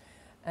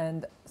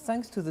 And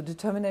thanks to the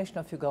determination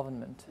of your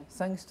government,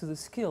 thanks to the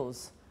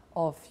skills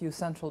of your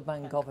central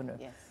bank governor,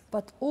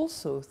 but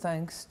also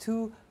thanks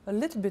to a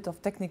little bit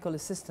of technical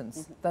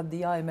assistance that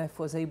the IMF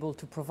was able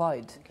to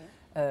provide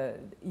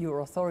your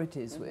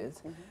authorities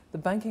with, the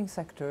banking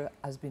sector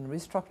has been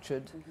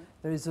restructured.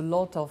 There is a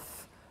lot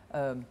of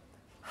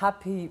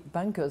happy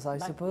bankers, I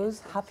suppose,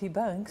 happy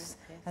banks,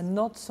 and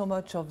not so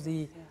much of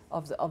the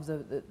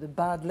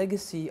bad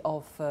legacy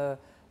of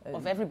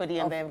everybody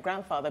and their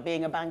grandfather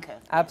being a banker.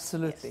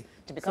 Absolutely. Yes.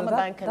 To become a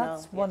banker now.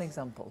 That's one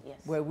example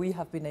where we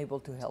have been able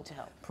to help.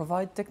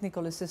 Provide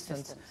technical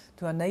assistance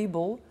to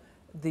enable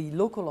the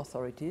local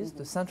authorities,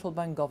 the central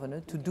bank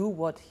governor, to do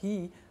what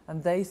he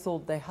and they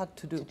thought they had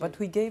to do. But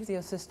we gave the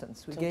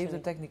assistance, we gave the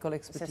technical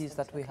expertise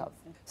that we have.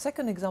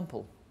 Second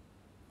example,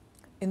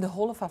 in the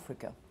whole of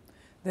Africa,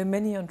 there are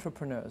many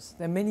entrepreneurs,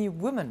 there are many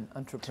women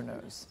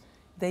entrepreneurs.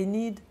 They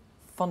need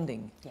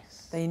funding.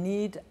 They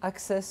need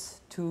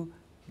access to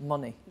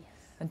money.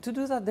 And to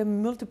do that, there are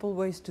multiple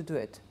ways to do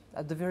it.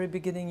 At the very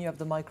beginning, you have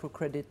the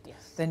microcredit,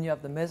 then you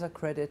have the Mesa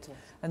credit,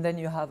 and then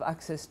you have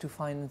access to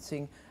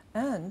financing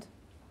and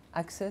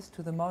access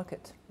to the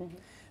market.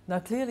 Now,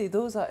 clearly,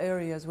 those are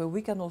areas where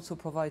we can also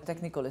provide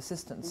technical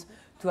assistance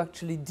to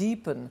actually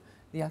deepen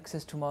the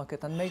access to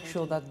market and make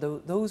sure that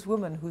those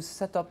women who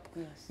set up,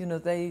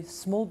 their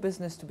small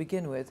business to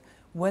begin with,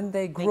 when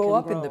they grow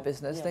up in the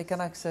business, they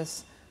can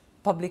access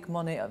public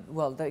money.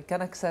 Well, they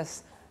can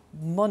access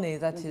money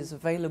that is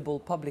available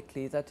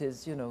publicly, that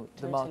is,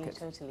 the market.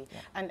 Totally.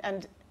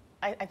 And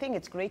I think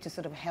it's great to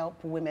sort of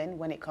help women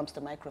when it comes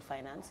to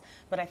microfinance,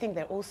 but I think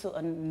there are also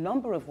a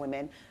number of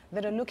women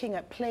that are looking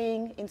at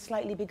playing in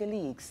slightly bigger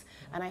leagues.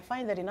 And I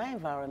find that in our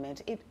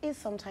environment, it is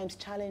sometimes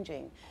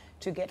challenging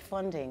to get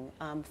funding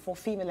for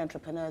female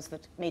entrepreneurs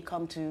that may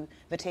come to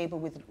the table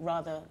with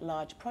rather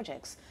large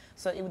projects.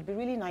 So it would be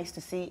really nice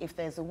to see if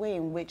there's a way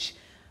in which,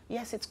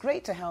 yes, it's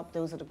great to help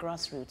those at the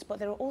grassroots, but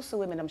there are also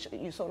women, I'm sure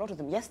you saw a lot of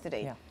them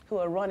yesterday, who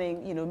are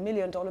running, you know,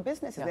 million-dollar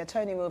businesses. They're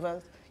turning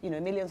over, you know,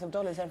 millions of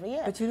dollars every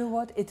year. But you know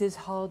what? It is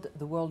hard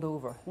the world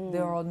over.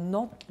 There are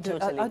not,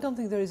 I don't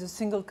think there is a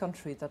single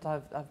country that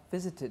I've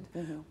visited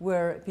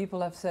where people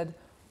have said,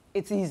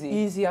 it's easy.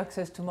 Easy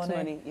access to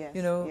money. Yes,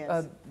 you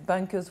know,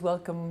 bankers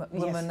welcome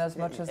women as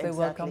much as they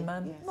welcome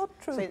men. Yes. Not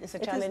true. So it's a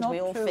challenge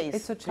we all face.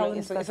 It's a challenge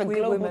it's that a we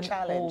global women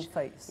challenge. all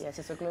face. Yes,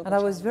 it's a global And I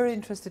was challenge. very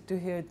interested to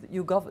hear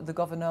the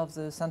governor of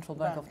the Central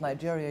Bank of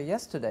Nigeria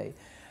yesterday,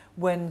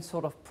 when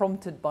sort of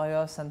prompted by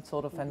us and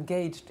sort of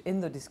engaged in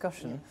the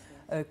discussion,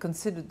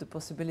 considered the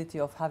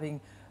possibility of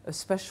having a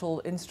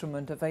special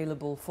instrument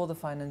available for the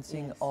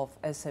financing of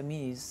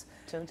SMEs,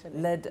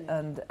 led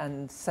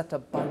and set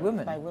up by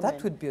women.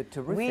 That would be a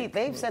terrific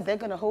They've move. said they're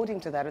going to hold him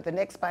to that at the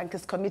next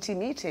Bankers Committee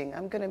meeting.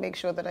 I'm going to make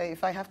sure that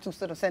if I have to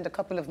sort of send a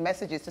couple of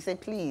messages to say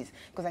please,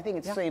 because I think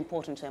it's so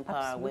important to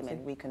empower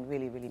women. We can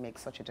really, really make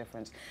such a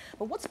difference.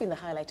 But what's been the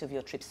highlight of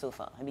your trip so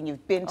far? I mean,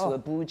 you've been to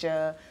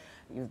Abuja,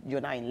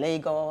 you're now in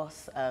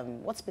Lagos.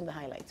 What's been the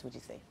highlights, would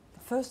you say?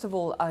 First of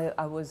all,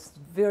 I was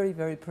very,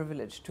 very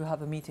privileged to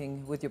have a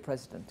meeting with your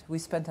president. We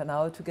spent an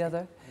hour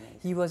together.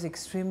 He was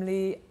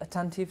extremely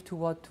attentive to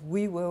what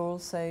we were all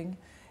saying.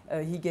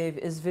 He gave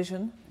his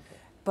vision.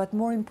 But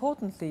more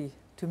importantly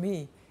to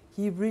me,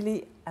 he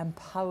really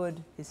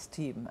empowered his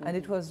team. And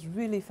it was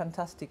really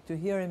fantastic to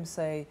hear him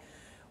say,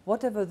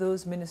 whatever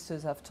those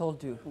ministers have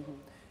told you,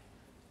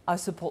 I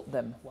support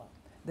them.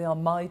 They are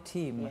my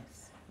team.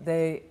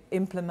 They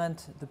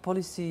implement the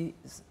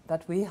policies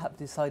that we have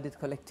decided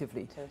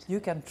collectively.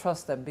 You can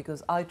trust them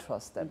because I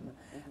trust them.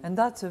 And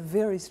that's a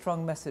very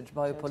strong message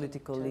by a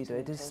political leader.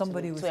 It is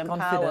somebody with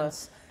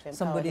confidence,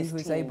 somebody who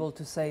is able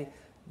to say,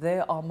 they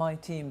are my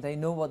team, they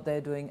know what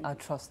they're doing, I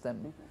trust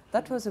them.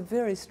 That was a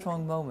very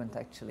strong moment,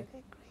 actually.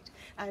 Okay, great.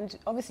 And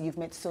obviously you've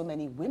met so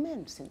many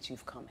women since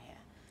you've come here.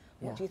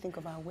 What do you think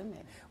of our women?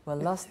 Well,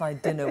 last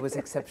night dinner was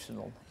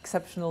exceptional.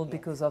 Exceptional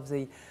because of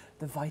the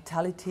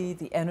vitality,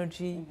 the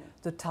energy,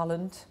 the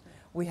talent.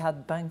 We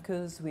had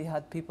bankers, we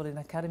had people in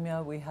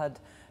academia, we had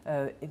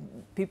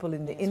people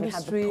in the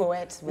industry. We had the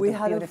poet with we a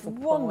had beautiful a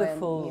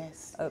wonderful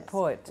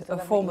poet, a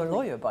former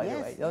lawyer, by the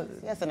way.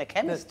 Yes, and a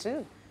chemist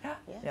too.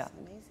 Yeah,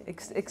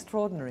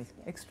 extraordinary.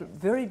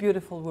 Very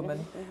beautiful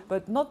women,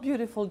 but not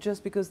beautiful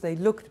just because they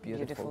looked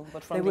beautiful.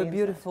 But from they were inside,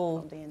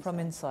 beautiful from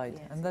inside,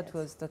 and that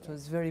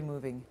was very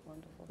moving.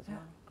 Wonderful as well.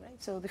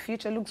 Great. So the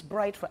future looks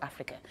bright for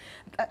Africa.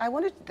 I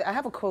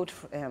have a quote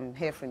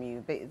here from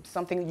you,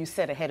 something you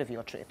said ahead of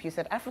your trip. You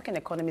said African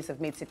economies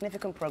have made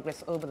significant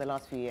progress over the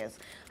last few years.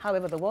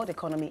 However, the world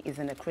economy is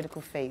in a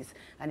critical phase,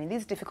 and in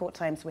these difficult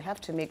times, we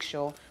have to make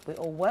sure we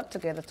all work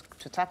together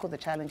to tackle the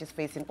challenges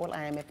facing all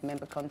IMF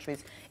member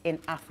countries in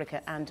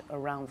Africa and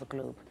around the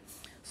globe.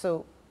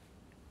 So,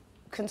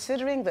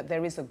 considering that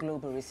there is a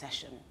global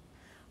recession,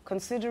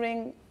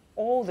 considering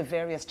all the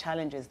various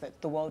challenges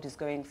that the world is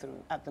going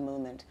through at the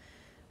moment,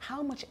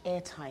 how much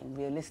airtime,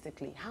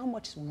 realistically, how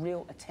much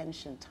real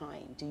attention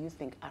time do you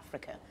think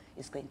Africa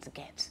is going to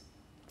get?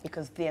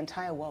 Because the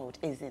entire world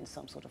is in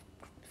some sort of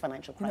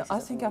financial crisis. I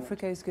think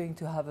Africa is going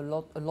to have a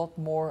lot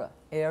more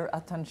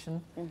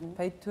attention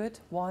paid to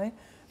it. Why?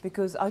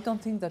 Because I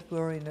don't think that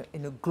we're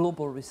in a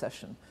global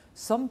recession.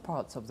 Some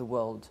parts of the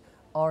world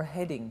are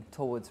heading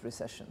towards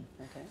recession.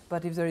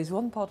 But if there is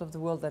one part of the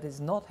world that is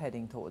not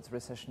heading towards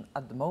recession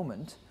at the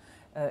moment,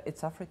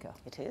 it's Africa.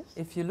 It is?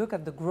 If you look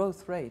at the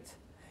growth rate,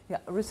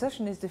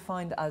 recession is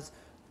defined as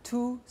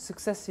 2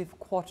 successive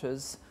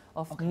quarters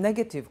of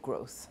negative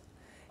growth.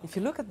 If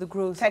you look at the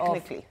growth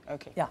technically,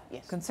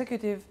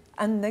 consecutive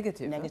and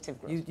negative. Negative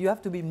growth. You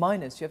have to be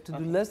minus, you have to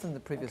do less than the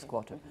previous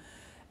quarter.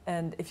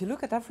 And if you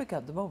look at Africa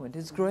at the moment,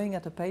 it's growing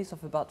at a pace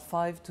of about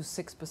 5 to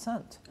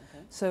 6%.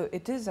 So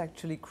it is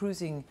actually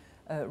cruising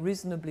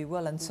reasonably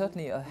well and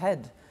certainly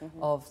ahead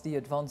of the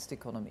advanced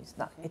economies.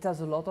 Now, it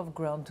has a lot of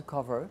ground to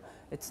cover.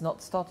 It's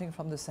not starting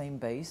from the same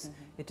base.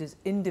 It is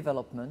in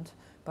development,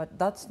 but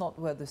that's not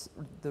where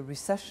the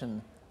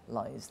recession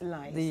lies.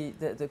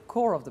 The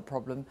core of the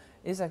problem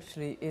is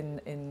actually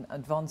in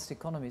advanced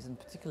economies, and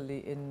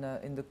particularly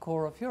in the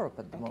core of Europe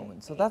at the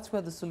moment. So that's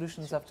where the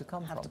solutions have to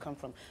come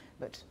from.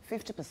 But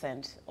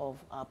 50%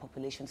 of our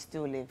population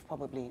still live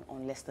probably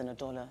on less than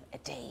 $1 a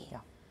day.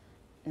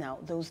 Now,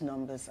 those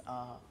numbers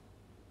are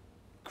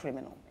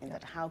criminal in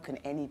that how can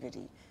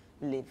anybody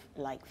live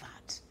like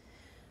that?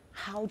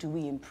 how do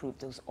we improve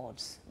those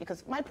odds?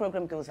 Because my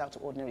program goes out to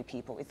ordinary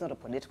people. It's not a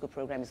political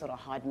program. It's not a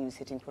hard news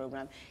hitting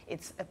program.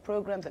 It's a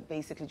program that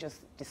basically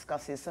just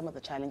discusses some of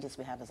the challenges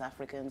we have as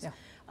Africans,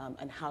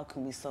 and how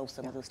can we solve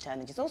some of those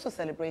challenges. Also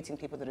celebrating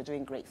people that are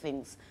doing great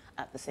things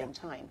at the same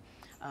time.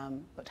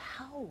 But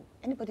how,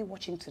 anybody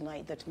watching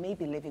tonight that may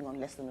be living on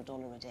less than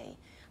 $1 a day,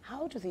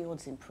 how do the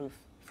odds improve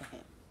for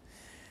him?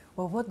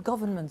 Well, what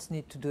governments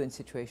need to do in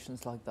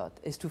situations like that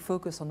is to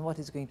focus on what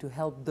is going to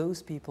help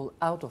those people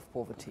out of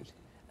poverty.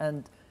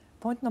 And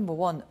point number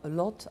one, a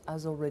lot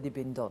has already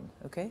been done,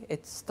 okay?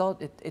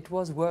 It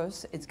was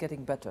worse, it's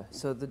getting better,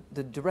 so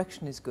the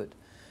direction is good.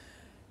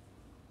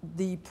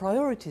 The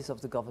priorities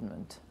of the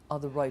government are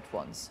the right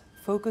ones.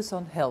 Focus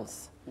on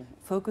health,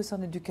 focus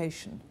on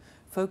education,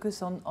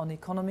 focus on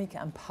economic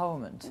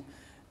empowerment.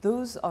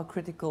 Those are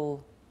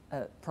critical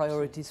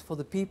priorities for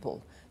the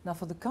people. Now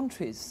for the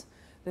countries,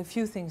 there are a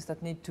few things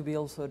that need to be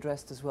also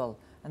addressed as well,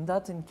 and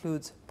that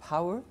includes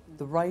power,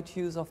 the right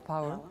use of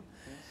power.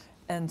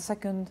 And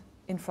second,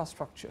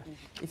 infrastructure.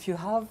 If you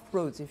have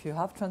roads, if you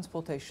have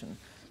transportation,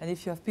 and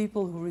if you have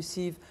people who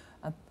receive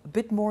a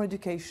bit more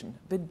education,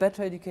 a bit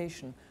better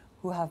education,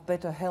 who have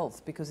better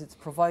health because it's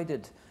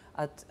provided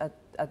at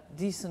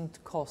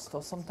decent cost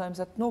or sometimes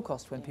at no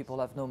cost when people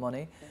have no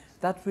money,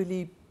 that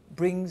really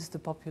brings the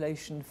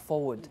population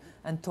forward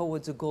and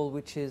towards a goal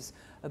which is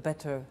a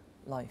better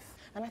life.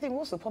 And I think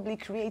also probably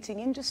creating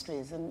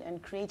industries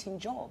and creating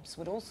jobs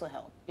would also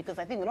help, because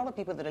I think a lot of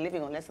people that are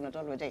living on less than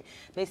 $1 a day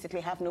basically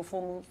have no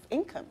form of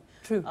income.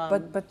 True,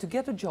 but to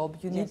get a job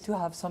you need to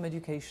have some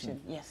education.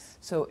 Yes.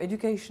 So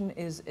education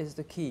is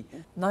the key.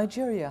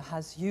 Nigeria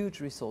has huge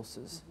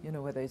resources, you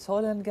know, whether it's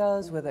oil and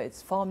gas, whether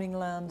it's farming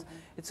land.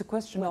 It's a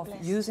question of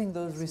using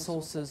those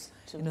resources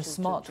in a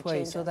smart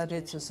way so that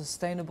it's a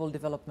sustainable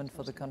development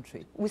for the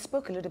country. We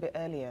spoke a little bit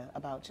earlier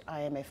about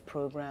IMF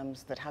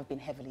programs that have been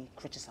heavily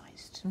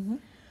criticized.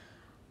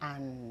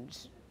 And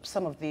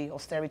some of the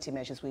austerity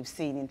measures we've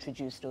seen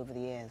introduced over the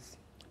years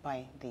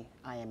by the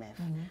IMF.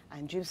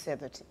 And you've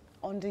said that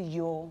under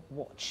your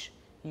watch,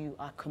 you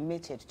are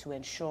committed to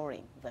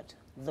ensuring that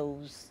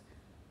those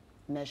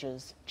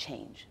measures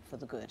change for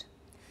the good.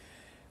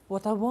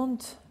 What I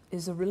want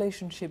is a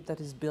relationship that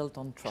is built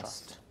on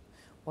trust.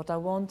 What I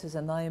want is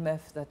an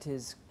IMF that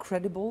is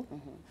credible,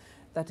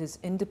 that is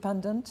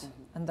independent,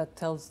 and that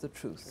tells the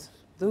truth.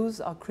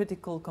 Those are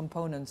critical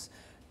components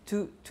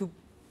to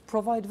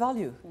provide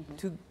value,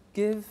 to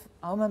give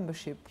our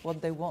membership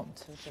what they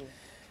want.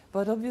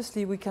 But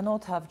obviously we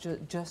cannot have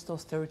just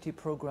austerity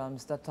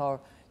programs that are,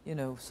 you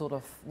know, sort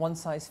of one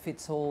size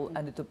fits all,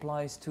 and it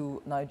applies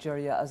to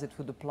Nigeria as it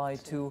would apply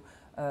to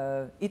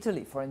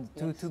Italy,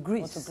 to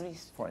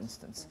Greece, for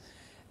instance.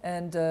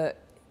 And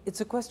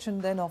it's a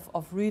question then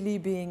of really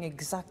being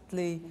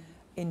exactly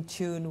in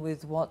tune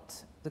with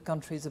what the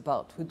country is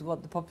about, with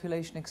what the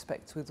population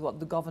expects, with what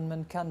the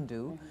government can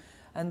do.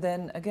 And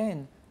then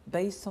again,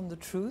 based on the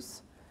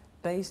truth,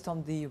 based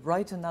on the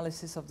right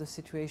analysis of the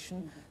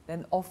situation,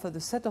 then offer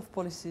the set of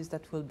policies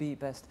that will be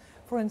best.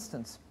 For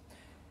instance,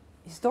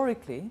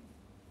 historically,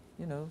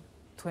 you know,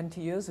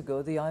 20 years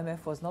ago, the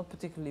IMF was not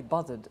particularly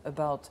bothered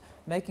about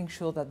making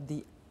sure that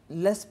the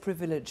less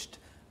privileged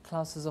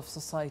classes of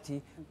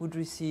society would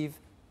receive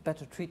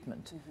better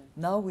treatment.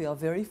 Now we are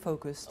very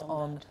focused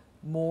on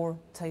more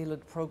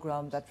tailored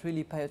programs that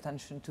really pay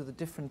attention to the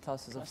different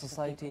classes of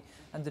society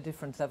and the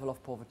different level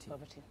of poverty.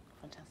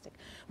 Fantastic.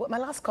 Well, my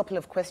last couple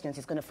of questions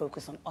is going to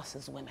focus on us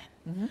as women.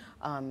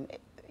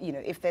 You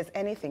know, if there's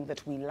anything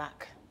that we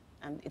lack,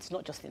 and it's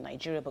not just in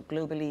Nigeria, but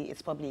globally,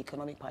 it's probably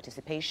economic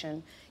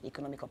participation,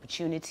 economic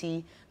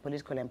opportunity,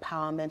 political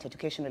empowerment,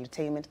 educational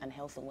attainment, and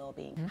health and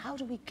well-being. How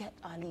do we get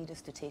our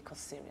leaders to take us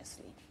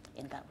seriously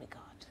in that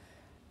regard?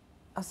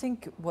 I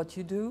think what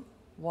you do,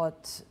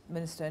 what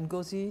Minister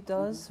Ngozi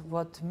does,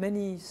 what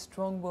many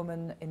strong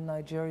women in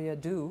Nigeria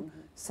do,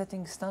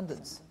 setting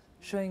standards,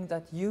 showing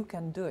that you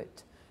can do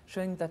it,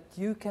 showing that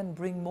you can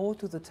bring more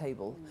to the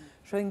table,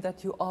 showing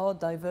that you are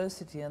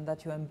diversity and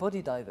that you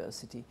embody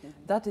diversity.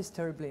 That is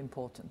terribly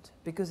important,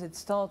 because it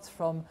starts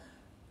from,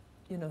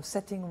 you know,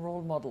 setting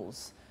role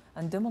models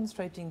and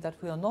demonstrating that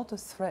we are not a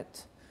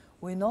threat,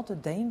 we're not a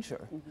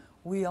danger,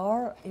 we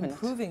are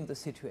improving the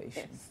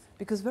situation.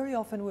 Because very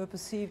often we're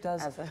perceived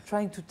as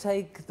trying to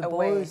take the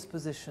boys'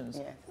 positions.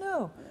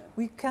 No,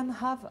 we can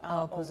have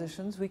our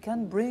positions, we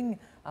can bring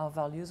our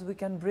values, we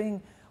can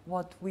bring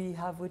what we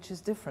have which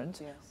is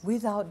different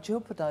without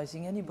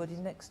jeopardizing anybody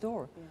next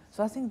door.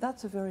 So I think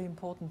that's a very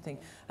important thing.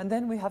 And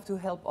then we have to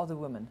help other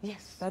women.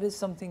 That is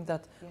something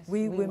that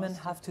we women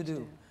have to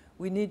do.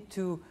 We need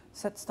to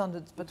set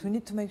standards, but we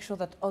need to make sure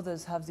that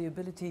others have the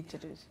ability to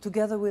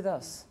together with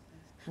us,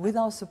 with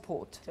our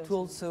support, to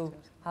also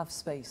have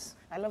space.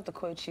 I love the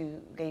quote you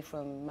gave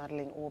from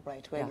Madeleine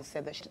Albright, where you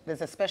said that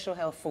there's a special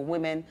hell for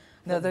women.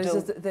 No,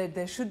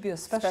 there should be a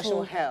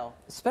special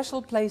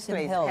place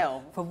in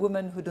hell for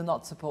women who do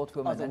not support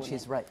women, and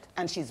she's right.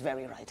 And she's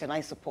very right, and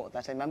I support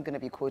that, and I'm going to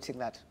be quoting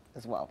that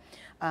as well.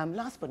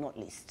 Last but not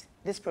least,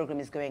 this program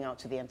is going out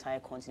to the entire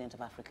continent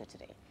of Africa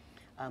today.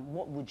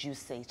 What would you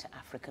say to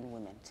African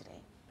women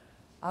today?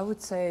 I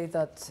would say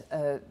that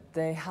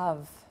they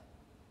have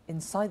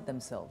inside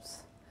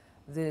themselves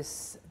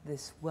this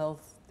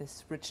wealth,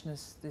 this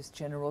richness, this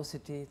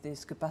generosity,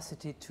 this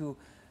capacity to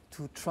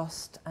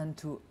trust and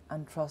to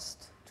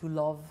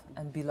love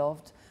and be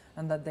loved,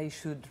 and that they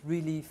should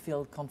really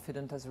feel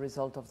confident as a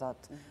result of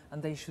that,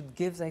 and they should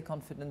give their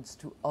confidence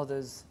to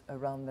others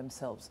around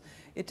themselves.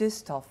 It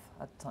is tough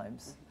at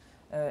times.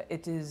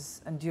 It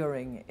is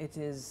enduring. It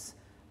is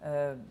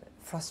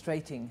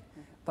frustrating.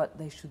 But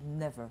they should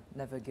never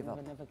give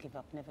up. Never give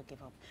up, never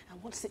give up.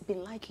 And what's it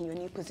been like in your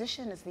new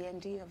position as the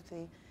MD of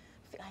the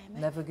IMF?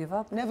 Never give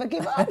up. Never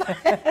give up.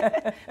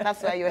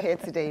 That's why you're here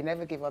today.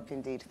 Never give up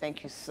indeed.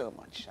 Thank you so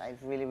much.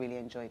 I've really, really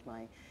enjoyed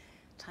my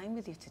time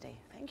with you today.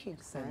 Thank you.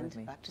 Same with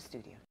me. Back to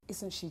studio.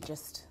 Isn't she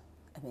just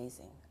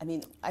amazing? I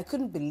mean, I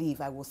couldn't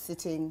believe I was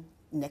sitting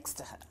next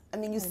to her. I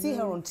mean, you see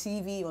her on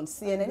TV, on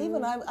CNN,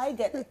 even I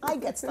get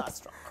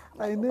starstruck.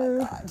 I know. Oh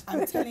my God.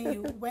 I'm telling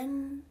you,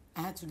 when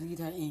I had to lead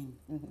her in,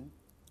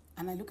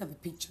 and I look at the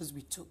pictures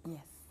we took,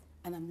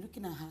 and I'm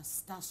looking at her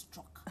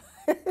starstruck,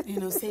 you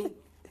know, saying,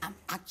 I'm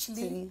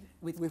actually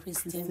with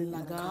Christine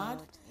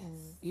Lagarde,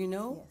 you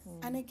know,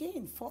 and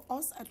again, for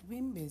us at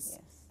WIMBIZ,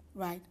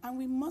 right, and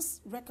we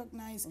must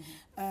recognize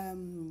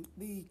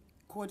the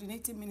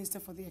coordinating minister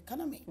for the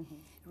economy,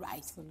 right,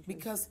 absolutely.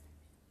 Because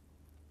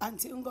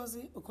Auntie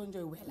Ngozi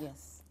Okonjo-Iweala,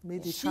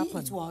 made it happen.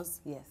 It was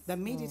that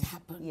made it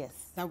happen.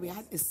 That we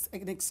had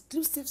an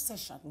exclusive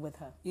session with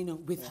her. You know,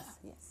 with her.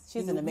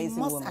 She's an amazing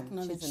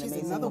woman. She's an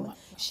amazing woman.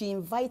 She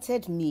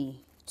invited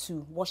me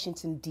to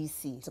Washington,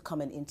 D.C. to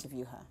come and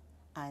interview her.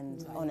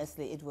 And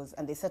honestly, it was,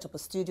 and they set up a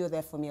studio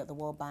there for me at the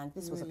World Bank.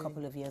 This was a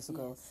couple of years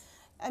ago.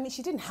 I mean,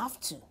 she didn't have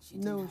to.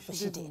 But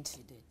she did.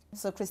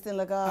 So Christine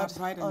Lagarde,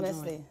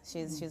 honestly,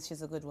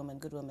 she's a good woman,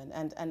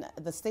 And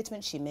the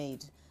statement she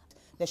made,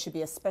 there should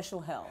be a special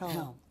help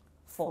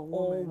for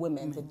all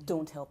women that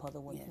don't help other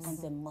women. And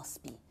there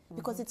must be.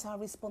 Because it's our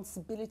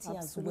responsibility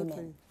as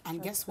women.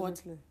 And guess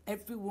what?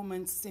 Every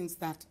woman since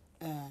that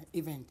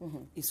event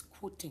is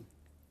quoting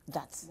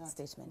that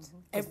statement.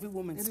 Every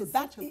woman. So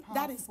that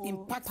is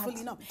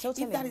impactful enough.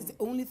 Totally. If that is the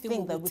only thing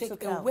we will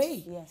take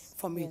away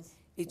from it,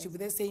 it should be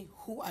there saying,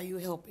 who are you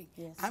helping?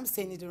 I'm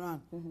saying it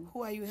around.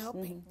 Who are you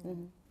helping?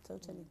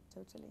 Totally.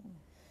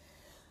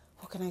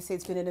 What can I say?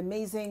 It's been an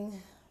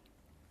amazing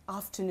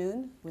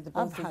afternoon with the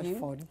both of you.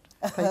 Fun.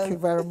 Thank you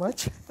very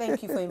much.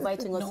 Thank you for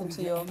inviting us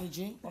into your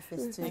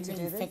office to do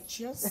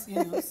infectious, this.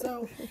 You know,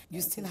 so you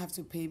still have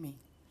to pay me.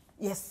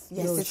 Yes,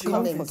 it's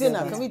coming.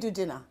 Dinner. Can we do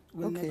dinner?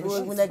 We'll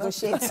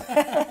negotiate.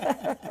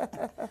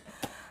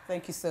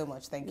 Thank you so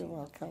much. Thank you. You're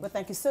welcome. Well,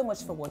 thank you so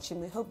much for watching.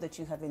 We hope that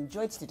you have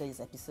enjoyed today's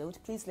episode.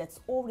 Please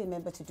let's all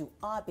remember to do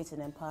our bit in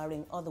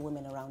empowering other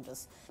women around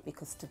us,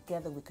 because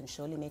together we can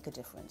surely make a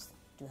difference.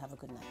 Do have a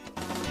good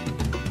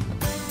night.